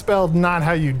clear, it's spelled not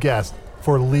how you'd guessed,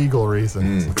 for legal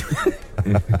reasons.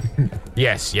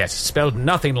 Yes, spelled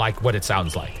nothing like what it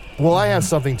sounds like. Well, I have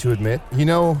something to admit. You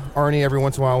know, Arnie, every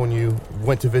once in a while when you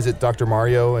went to visit Dr.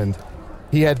 Mario and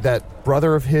he had that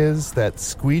brother of his, that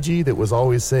squeegee that was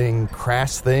always saying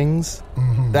crass things?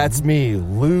 Mm-hmm. That's me,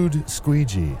 Lewd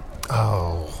Squeegee.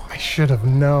 Oh, I should have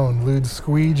known Lewd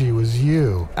Squeegee was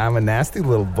you. I'm a nasty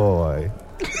little boy.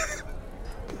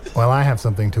 Well, I have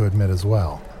something to admit as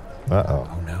well. Uh-oh.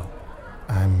 Oh, no.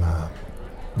 I'm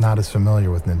not as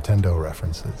familiar with Nintendo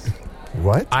references.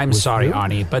 What? I'm sorry,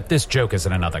 Arnie, but this joke is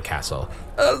in another castle.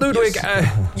 Ludwig,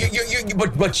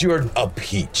 But you're a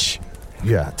peach.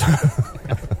 Yeah.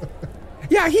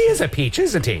 Yeah, he is a peach,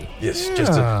 isn't he? Yes, Yeah.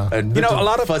 just a little a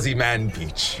lot of fuzzy man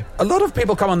peach. A lot of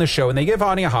people come on this show and they give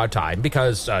Arnie a hard time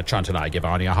because Chunt and I give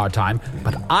Arnie a hard time.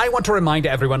 But I want to remind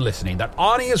everyone listening that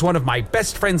Arnie is one of my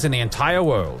best friends in the entire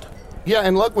world. Yeah,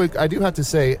 and Ludwig, I do have to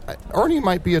say, Arnie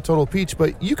might be a total peach,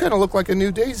 but you kind of look like a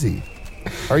new Daisy.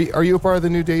 Are you a part of the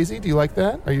new Daisy? Do you like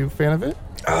that? Are you a fan of it?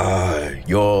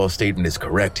 Your statement is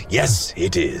correct. Yes,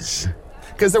 it is.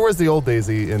 Because there was the old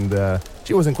Daisy, and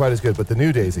she wasn't quite as good, but the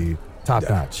new Daisy, top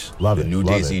notch. Love it. The New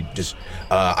Daisy, just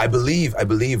I believe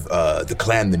the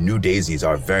clan, the New Daisies,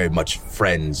 are very much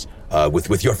friends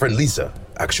with your friend Lisa,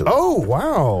 actually. Oh,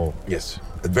 wow. Yes,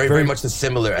 very much the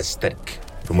similar aesthetic.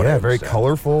 From what I very understand.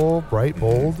 colorful, bright,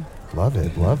 bold. Love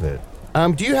it, love it.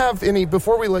 Do you have any,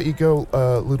 before we let you go,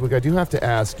 Ludwig, I do have to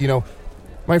ask,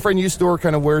 my friend Usador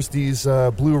kind of wears these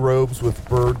blue robes with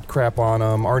bird crap on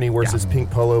them. Arnie wears his pink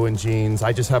polo and jeans.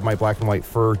 I just have my black and white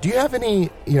fur. Do you have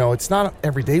any, it's not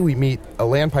every day we meet a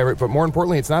land pirate, but more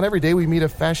importantly, it's not every day we meet a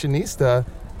fashionista.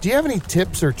 Do you have any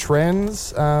tips or trends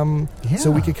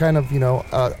so we could kind of,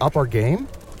 up our game?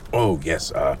 Oh,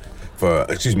 yes.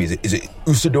 Excuse me, is it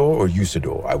Usador or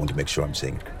Usador? I want to make sure I'm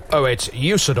saying it. Oh, it's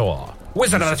Usador.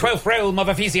 Wizard of the 12th realm of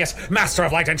Ephesius, master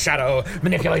of light and shadow,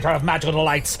 manipulator of magical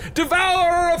delights,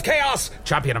 devourer of chaos,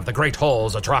 champion of the great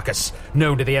halls, Atrakas,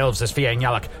 known to the elves as Fia and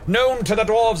Yalak, known to the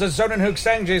dwarves as Zonenhook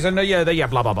Stanges, and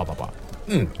blah, blah, blah, blah,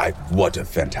 blah. What a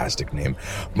fantastic name.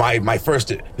 My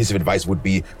first piece of advice would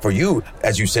be, for you,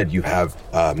 as you said, you have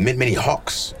many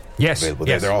hawks available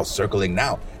there. They're all circling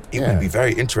now. It would be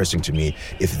very interesting to me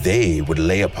if they would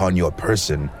lay upon your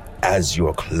person as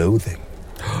your clothing.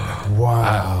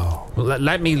 Wow.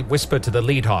 Let me whisper to the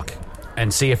lead hawk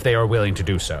and see if they are willing to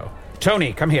do so.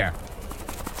 Tony, come here.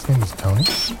 His name is Tony?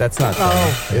 That's not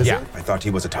Tony, is it? I thought he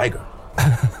was a tiger.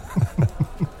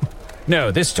 No,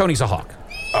 this Tony's a hawk.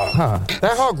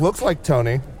 That hog looks like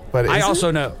Tony, but I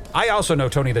also know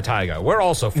Tony the tiger. We're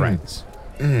also friends.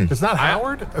 It's not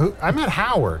Howard? I meant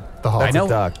Howard, the hawk. I know.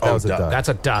 That was a duck. That's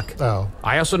a duck. Oh.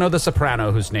 I also know the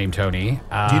soprano who's named Tony.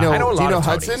 Do you know, I know a lot of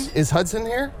Hudson? Tonys. Is Hudson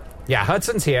here? Yeah,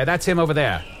 Hudson's here. That's him over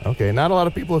there. Okay, not a lot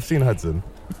of people have seen Hudson.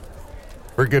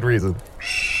 For good reason.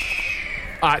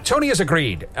 Tony has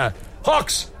agreed.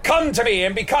 Hawks, come to me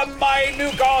and become my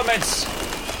new garments.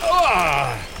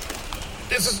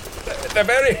 They're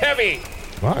very heavy.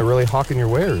 Wow, you're really hawking your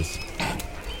wares.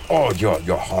 Oh,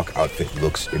 your hawk outfit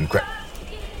looks incredible.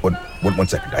 One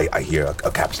second. I hear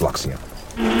a caps lock scene.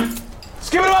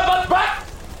 Skip it up, back.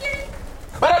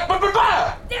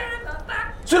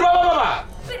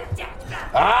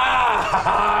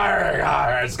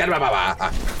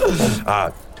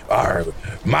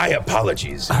 My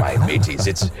apologies, my mateys.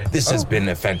 This has been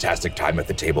a fantastic time at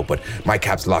the table, but my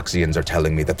Capsloxians are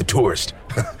telling me that the tourists,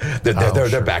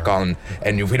 they're back on,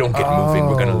 and if we don't get moving,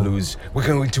 we're going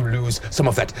to lose some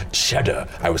of that cheddar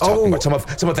I was talking about,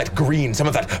 some of that green, some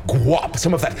of that guap,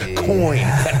 some of that coin,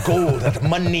 that gold, that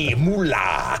money,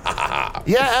 moolah.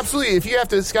 Yeah, absolutely. If you have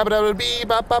to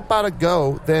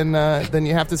go, then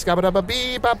you have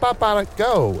to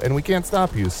go, and we can't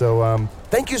stop you. So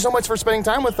thank you so much for spending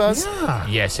time with us. Yeah.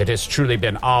 Yes, it has truly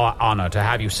been our honor to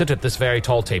have you sit at this very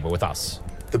tall table with us.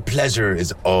 The pleasure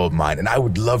is all mine, and I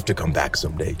would love to come back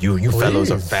someday. You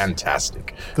fellows are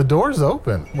fantastic. The door's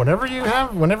open. Whenever you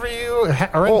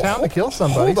are in town to kill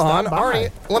somebody, Hold on, stop by.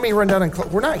 Arnie. Let me run down and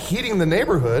we're not heating the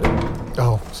neighborhood.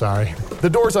 Oh, sorry. The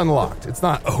door's unlocked. It's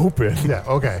not open. Yeah,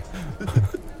 okay.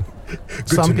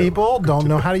 Some people don't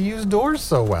know how to use doors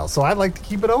so well, so I like to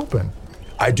keep it open.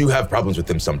 I do have problems with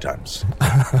them sometimes.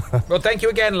 Well, thank you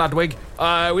again, Ludwig.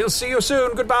 We'll see you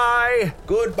soon. Goodbye.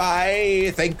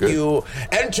 Goodbye. Thank you.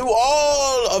 And to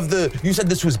all of the... You said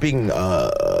this was being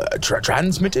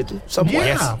transmitted somewhere?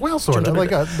 Yeah, Yes. well, sort of.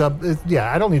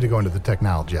 I don't need to go into the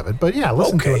technology of it, but yeah,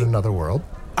 listen to it in another world.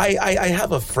 I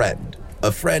have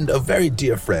a very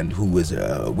dear friend who was,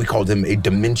 we called him a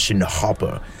dimension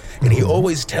hopper. And he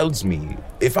always tells me,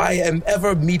 if I am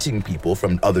ever meeting people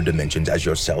from other dimensions, as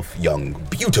yourself, young,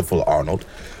 beautiful Arnold,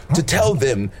 to tell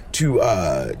them to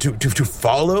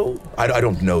follow. I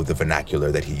don't know the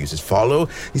vernacular that he uses. Follow.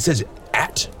 He says,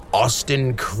 at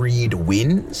Austin Creed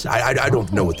wins. I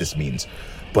don't know what this means.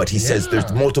 But he says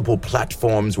there's multiple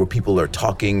platforms where people are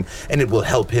talking, and it will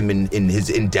help him in his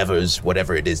endeavors,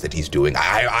 whatever it is that he's doing.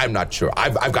 I'm not sure.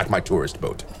 I've got my tourist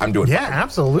boat. I'm doing Yeah, fine.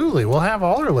 absolutely. We'll have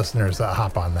all our listeners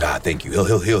hop on that. Thank you.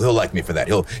 He'll like me for that.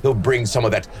 He'll bring some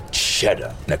of that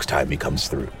cheddar next time he comes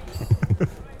through.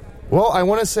 Well, I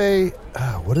want to say,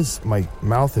 what is my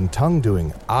mouth and tongue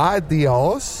doing?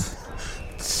 Adios.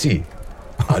 Sí.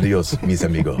 Adios, mis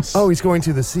amigos. Oh, he's going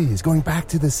to the sea. He's going back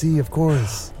to the sea, of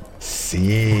course.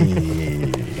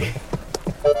 Sí.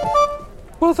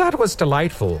 Well, that was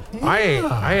delightful. Yeah.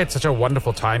 I had such a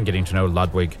wonderful time getting to know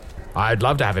Ludwig. I'd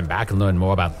love to have him back and learn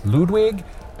more about Ludwig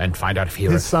and find out if he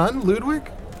His son, Ludwig?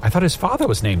 I thought his father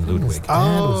was named Ludwig.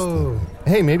 Oh.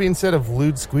 Hey, maybe instead of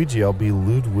Lud Squeegee, I'll be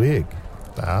Ludwig.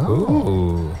 Oh.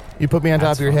 Ooh. You put me on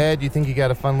top of your head, you think you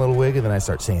got a fun little wig, and then I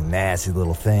start saying nasty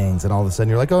little things, and all of a sudden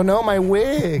you're like, oh no, my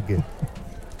wig.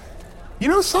 You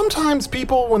know, sometimes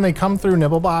people, when they come through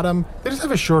Nibblebottom, they just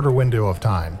have a shorter window of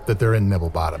time that they're in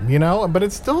Nibblebottom, you know? But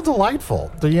it's still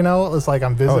delightful. You know, it's like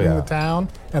I'm visiting the town,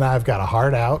 and I've got a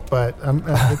heart out, but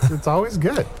it's always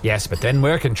good. Yes, but then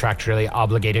we're contractually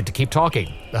obligated to keep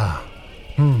talking. Oh,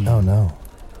 no.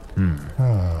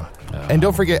 And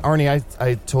don't forget, Arnie,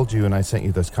 I told you and I sent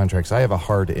you those contracts. I have a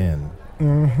hard in.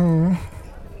 Mm-hmm.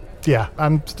 Yeah,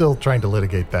 I'm still trying to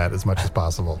litigate that as much as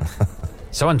possible.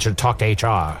 Someone should talk to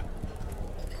HR.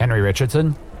 Henry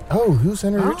Richardson? Oh, who's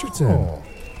Henry Richardson?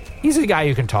 He's the guy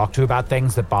you can talk to about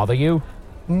things that bother you.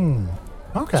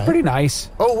 Okay. It's pretty nice.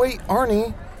 Oh, wait,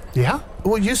 Arnie. Yeah?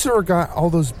 Well, you sort of got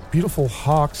all those beautiful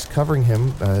hawks covering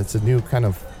him. It's a new kind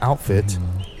of outfit.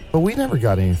 But we never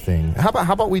got anything. How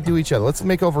about we do each other? Let's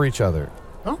make over each other.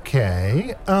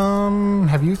 Okay.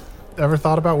 Have you ever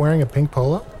thought about wearing a pink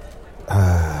polo?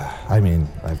 I mean,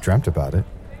 I've dreamt about it.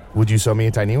 Would you sew me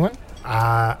a tiny one?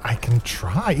 I can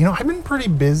try. You know, I've been pretty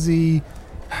busy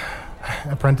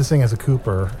apprenticing as a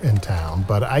cooper in town,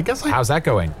 but I guess How's that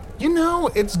going? You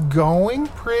know, it's going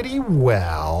pretty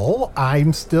well.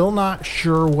 I'm still not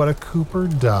sure what a cooper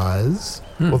does.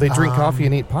 Well, they drink coffee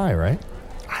and eat pie, right?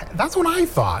 That's what I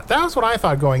thought. That's what I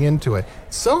thought going into it.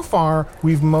 So far,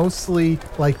 we've mostly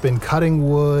been cutting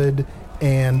wood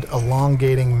and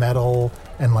elongating metal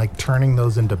and turning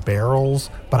those into barrels.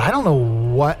 But I don't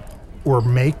know what we're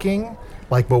making.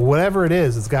 But whatever it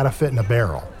is, it's got to fit in a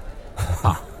barrel.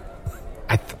 Huh.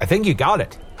 I think you got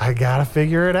it. I got to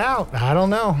figure it out. I don't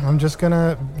know. I'm just going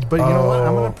to... But you know what?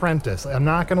 I'm an apprentice. I'm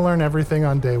not going to learn everything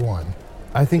on day one.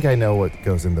 I think I know what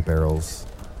goes in the barrels.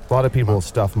 A lot of people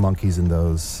stuff monkeys in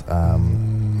those.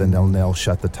 Then they'll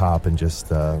shut the top and just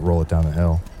roll it down the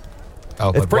hill.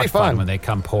 Oh, it's pretty fun when they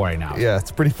come pouring out. Yeah,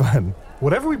 it's pretty fun.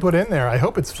 Whatever we put in there, I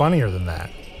hope it's funnier than that.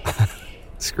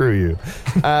 Screw you.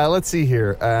 Let's see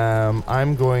here.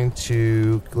 I'm going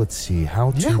to,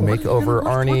 how to make over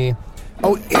Arnie.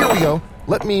 Oh, here we go.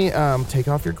 Let me take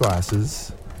off your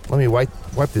glasses. Let me wipe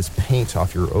this paint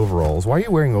off your overalls. Why are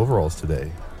you wearing overalls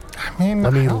today?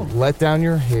 Let me let down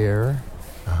your hair.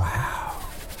 Wow.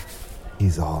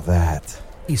 He's all that.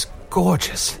 He's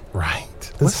gorgeous. Right.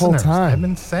 This whole time. I've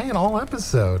been saying all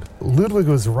episode. Ludwig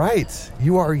was right.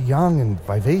 You are young and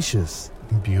vivacious.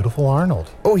 Beautiful Arnold.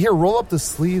 Oh, here, roll up the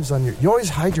sleeves on your... You always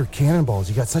hide your cannonballs.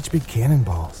 You got such big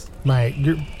cannonballs.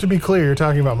 To be clear, you're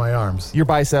talking about my arms. Your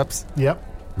biceps. Yep.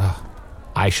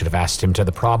 I should have asked him to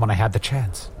the prom when I had the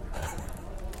chance.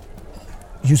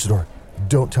 Usador,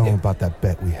 don't tell him about that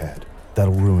bet we had.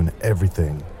 That'll ruin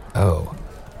everything. Oh,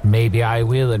 maybe I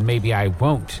will and maybe I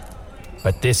won't.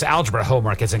 But this algebra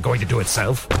homework isn't going to do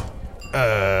itself.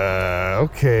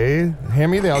 Okay.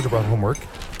 Hand me the algebra homework.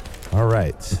 All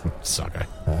right. Sucker.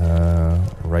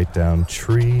 Write down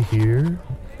tree here.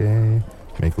 Okay.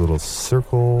 Make a little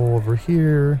circle over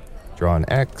here. Draw an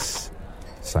X.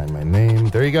 Sign my name.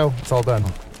 There you go. It's all done.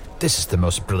 This is the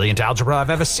most brilliant algebra I've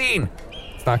ever seen.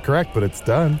 It's not correct, but it's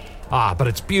done. But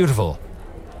it's beautiful.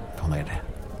 If only I'd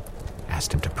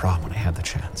asked him to prom when I had the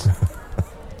chance.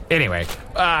 Anyway,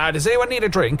 does anyone need a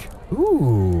drink?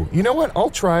 Ooh. You know what? I'll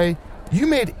try. You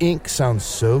made ink sound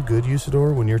so good,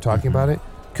 Usador, when you were talking about it.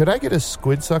 Could I get a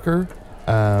squid sucker?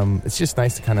 It's just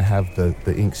nice to kind of have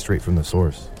the ink straight from the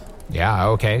source. Yeah,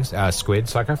 okay. Squid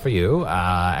sucker for you.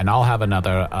 And I'll have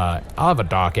another, I'll have a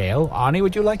dark ale. Arnie,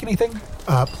 would you like anything?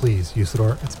 Please,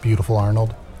 Usador. It's beautiful,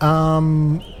 Arnold.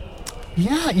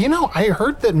 Yeah, I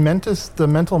heard that Mentis, the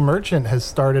mental merchant, has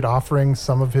started offering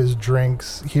some of his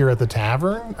drinks here at the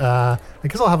tavern. I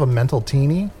guess I'll have a mental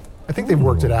teeny. I think they've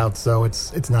worked it out, so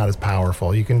it's not as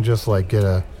powerful. You can just, get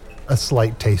a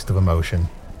slight taste of emotion.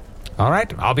 All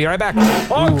right, I'll be right back.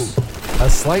 A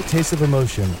slight taste of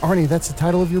emotion. Arnie, that's the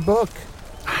title of your book.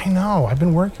 I know. I've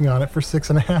been working on it for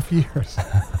 6.5 years.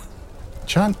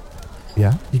 Chunt.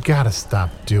 Yeah? You gotta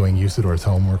stop doing Usador's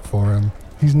homework for him.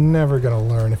 He's never gonna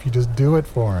learn if you just do it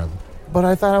for him. But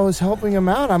I thought I was helping him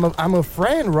out. I'm a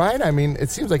friend, right? I mean,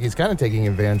 it seems like he's kind of taking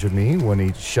advantage of me when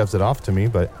he shoves it off to me,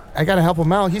 but I gotta help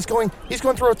him out. He's going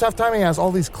through a tough time. He has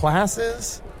all these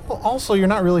classes. Well, also, you're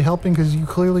not really helping because you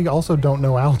clearly also don't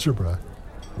know algebra.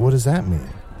 What does that mean?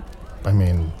 I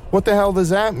mean... What the hell does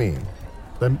that mean?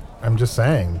 I'm just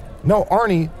saying. No,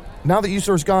 Arnie, now that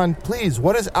Usador's gone, please,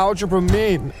 what does algebra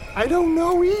mean? I don't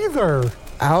know either.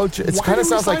 It kind of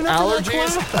sounds like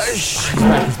allergies.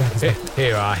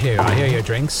 Here are your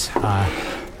drinks.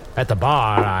 At the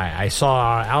bar, I saw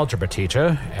our algebra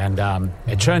teacher, and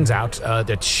it turns out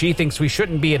that she thinks we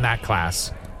shouldn't be in that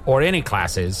class, or any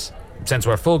classes, since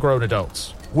we're full-grown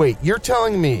adults. Wait, you're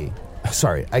telling me...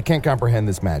 Sorry, I can't comprehend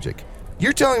this magic.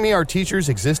 You're telling me our teachers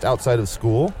exist outside of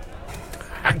school?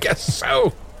 I guess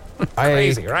so.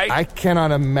 Crazy, right? I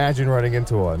cannot imagine running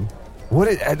into one.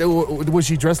 Was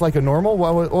she dressed like a normal?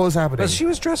 What was happening? Well, she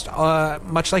was dressed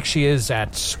much like she is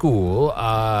at school,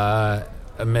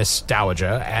 Miss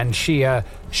Dowager, and she had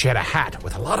a hat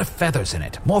with a lot of feathers in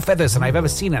it. More feathers than I've ever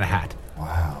seen in a hat.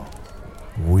 Wow.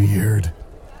 Weird.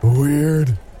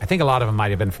 I think a lot of them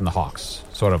might have been from the Hawks,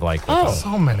 sort of like...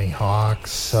 so many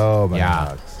Hawks.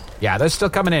 Hawks. Yeah, they're still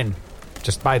coming in,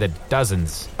 just by the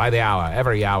dozens, by the hour,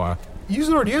 every hour.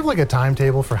 Usador, do you have a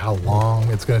timetable for how long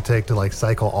it's going to take to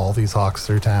cycle all these Hawks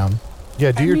through town?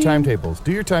 Yeah, do your timetables.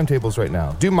 Do your timetables right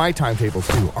now. Do my timetables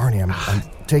too. Arnie, I'm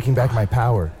taking back my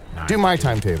power. Do my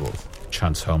timetables.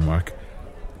 Chunt's homework.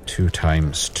 2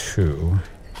 times 2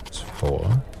 is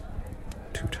 4.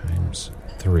 2 times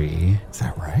 3. Is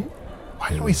that right? Why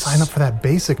did we sign up for that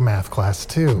basic math class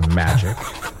too? Magic.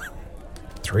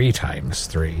 3 times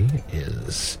 3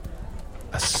 is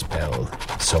a spell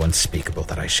so unspeakable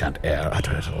that I shan't dare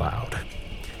utter it aloud.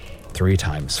 3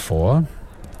 times 4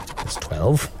 is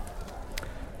 12.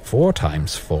 4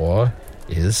 times 4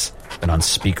 is an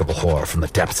unspeakable horror from the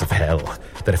depths of hell.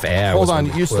 That if air Hold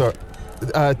on, you start.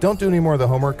 Don't do any more of the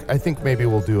homework. I think maybe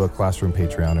we'll do a classroom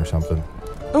Patreon or something.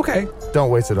 Okay. Don't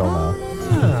waste it all now.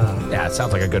 Yeah, it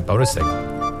sounds like a good bonus thing.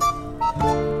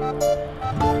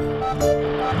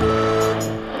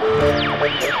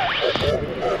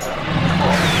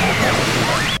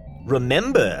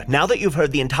 Remember, now that you've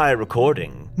heard the entire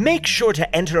recording, make sure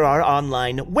to enter our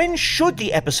online "When should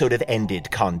the episode have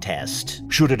ended" contest.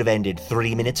 Should it have ended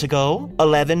 3 minutes ago?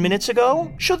 11 minutes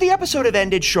ago? Should the episode have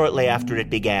ended shortly after it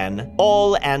began?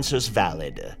 All answers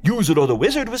valid. Yuzuro the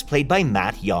Wizard was played by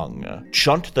Matt Young.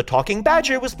 Chunt the Talking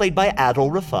Badger was played by Adol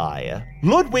Rafai.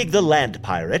 Ludwig the Land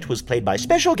Pirate was played by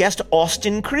special guest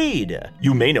Austin Creed.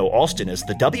 You may know Austin as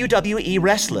the WWE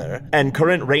wrestler and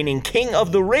current reigning King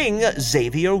of the Ring,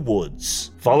 Xavier Woods.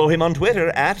 Follow him on Twitter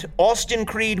at Austin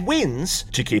Creed Wins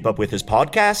to keep up with his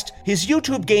podcast, his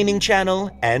YouTube gaming channel,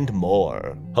 and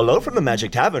more. Hello from the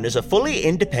Magic Tavern is a fully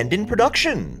independent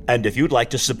production. And if you'd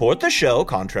like to support the show,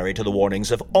 contrary to the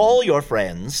warnings of all your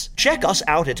friends, check us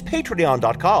out at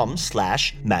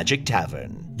patreon.com/Magic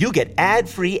Tavern. You get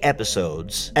ad-free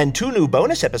episodes and 2 new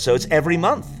bonus episodes every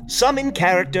month. Some in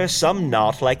character, some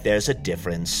not, like there's a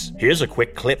difference. Here's a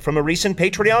quick clip from a recent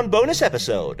Patreon bonus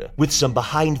episode with some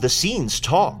behind-the-scenes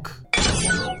talk.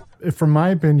 From my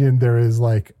opinion, there is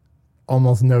like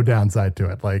almost no downside to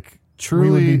it. Like, truly,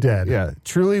 we would be dead. Yeah,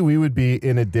 truly, we would be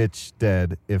in a ditch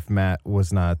dead if Matt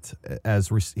was not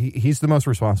he's the most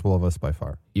responsible of us by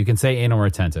far. You can say anal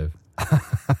retentive.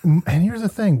 And here's the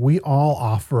thing. We all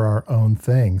offer our own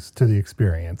things to the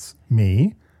experience.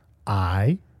 Me,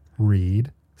 I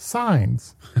read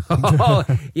signs. Oh,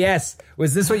 yes.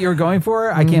 Was this what you were going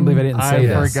for? I can't believe I didn't say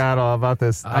this. I forgot all about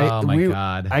this. Oh, my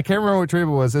God. I can't remember what trip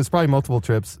it was. It's probably multiple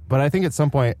trips. But I think at some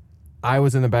point I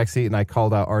was in the back seat and I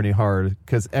called out Arnie hard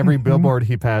because every billboard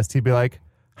he passed, he'd be like,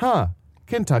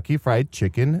 Kentucky Fried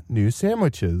Chicken new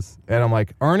sandwiches. And I'm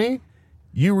like, Arnie,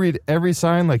 you read every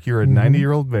sign like you're a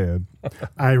 90-year-old man.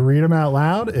 I read them out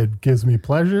loud. It gives me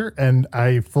pleasure. And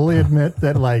I fully admit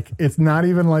that, like, it's not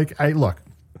even like, look,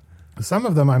 some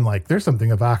of them I'm like, there's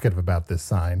something evocative about this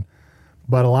sign.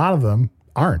 But a lot of them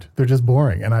aren't. They're just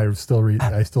boring. And I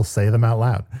still say them out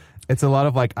loud. It's a lot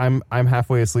of like, I'm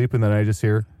halfway asleep and then I just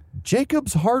hear,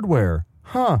 Jacob's Hardware.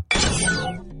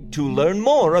 To learn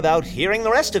more about hearing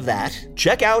the rest of that,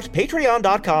 check out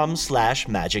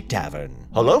patreon.com/Magic Tavern.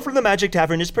 Hello from the Magic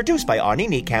Tavern is produced by Arnie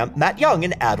Niekamp, Matt Young,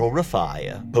 and Adol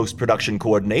Rafai. Post-production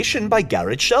coordination by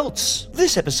Garrett Schultz.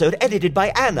 This episode edited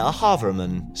by Anna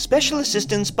Haverman. Special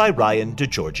assistance by Ryan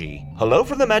DeGiorgi. Hello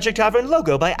from the Magic Tavern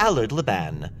logo by Allard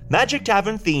Laban. Magic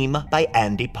Tavern theme by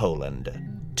Andy Poland.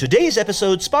 Today's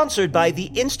episode sponsored by the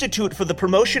Institute for the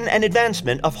Promotion and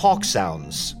Advancement of Hawk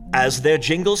Sounds. As their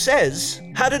jingle says,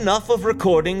 had enough of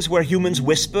recordings where humans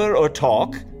whisper or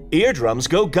talk? Eardrums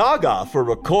go gaga for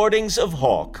recordings of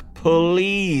Hawk.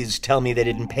 Please tell me they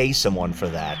didn't pay someone for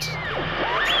that.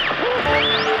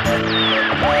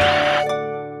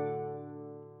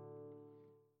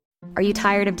 Are you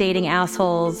tired of dating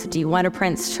assholes? Do you want a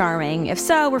Prince Charming? If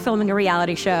so, we're filming a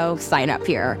reality show. Sign up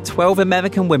here. 12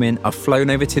 American women are flown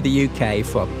over to the UK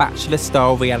for a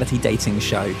Bachelor-style reality dating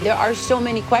show. There are so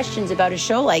many questions about a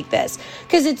show like this,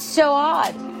 because it's so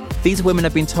odd. These women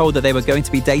have been told that they were going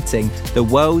to be dating the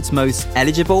world's most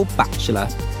eligible bachelor,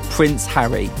 Prince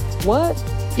Harry. What?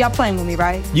 Y'all playing with me,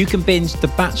 right? You can binge The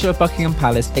Bachelor of Buckingham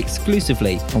Palace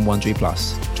exclusively on Wondery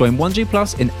Plus. Join Wondery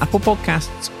Plus in Apple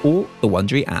Podcasts or the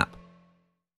Wondery app.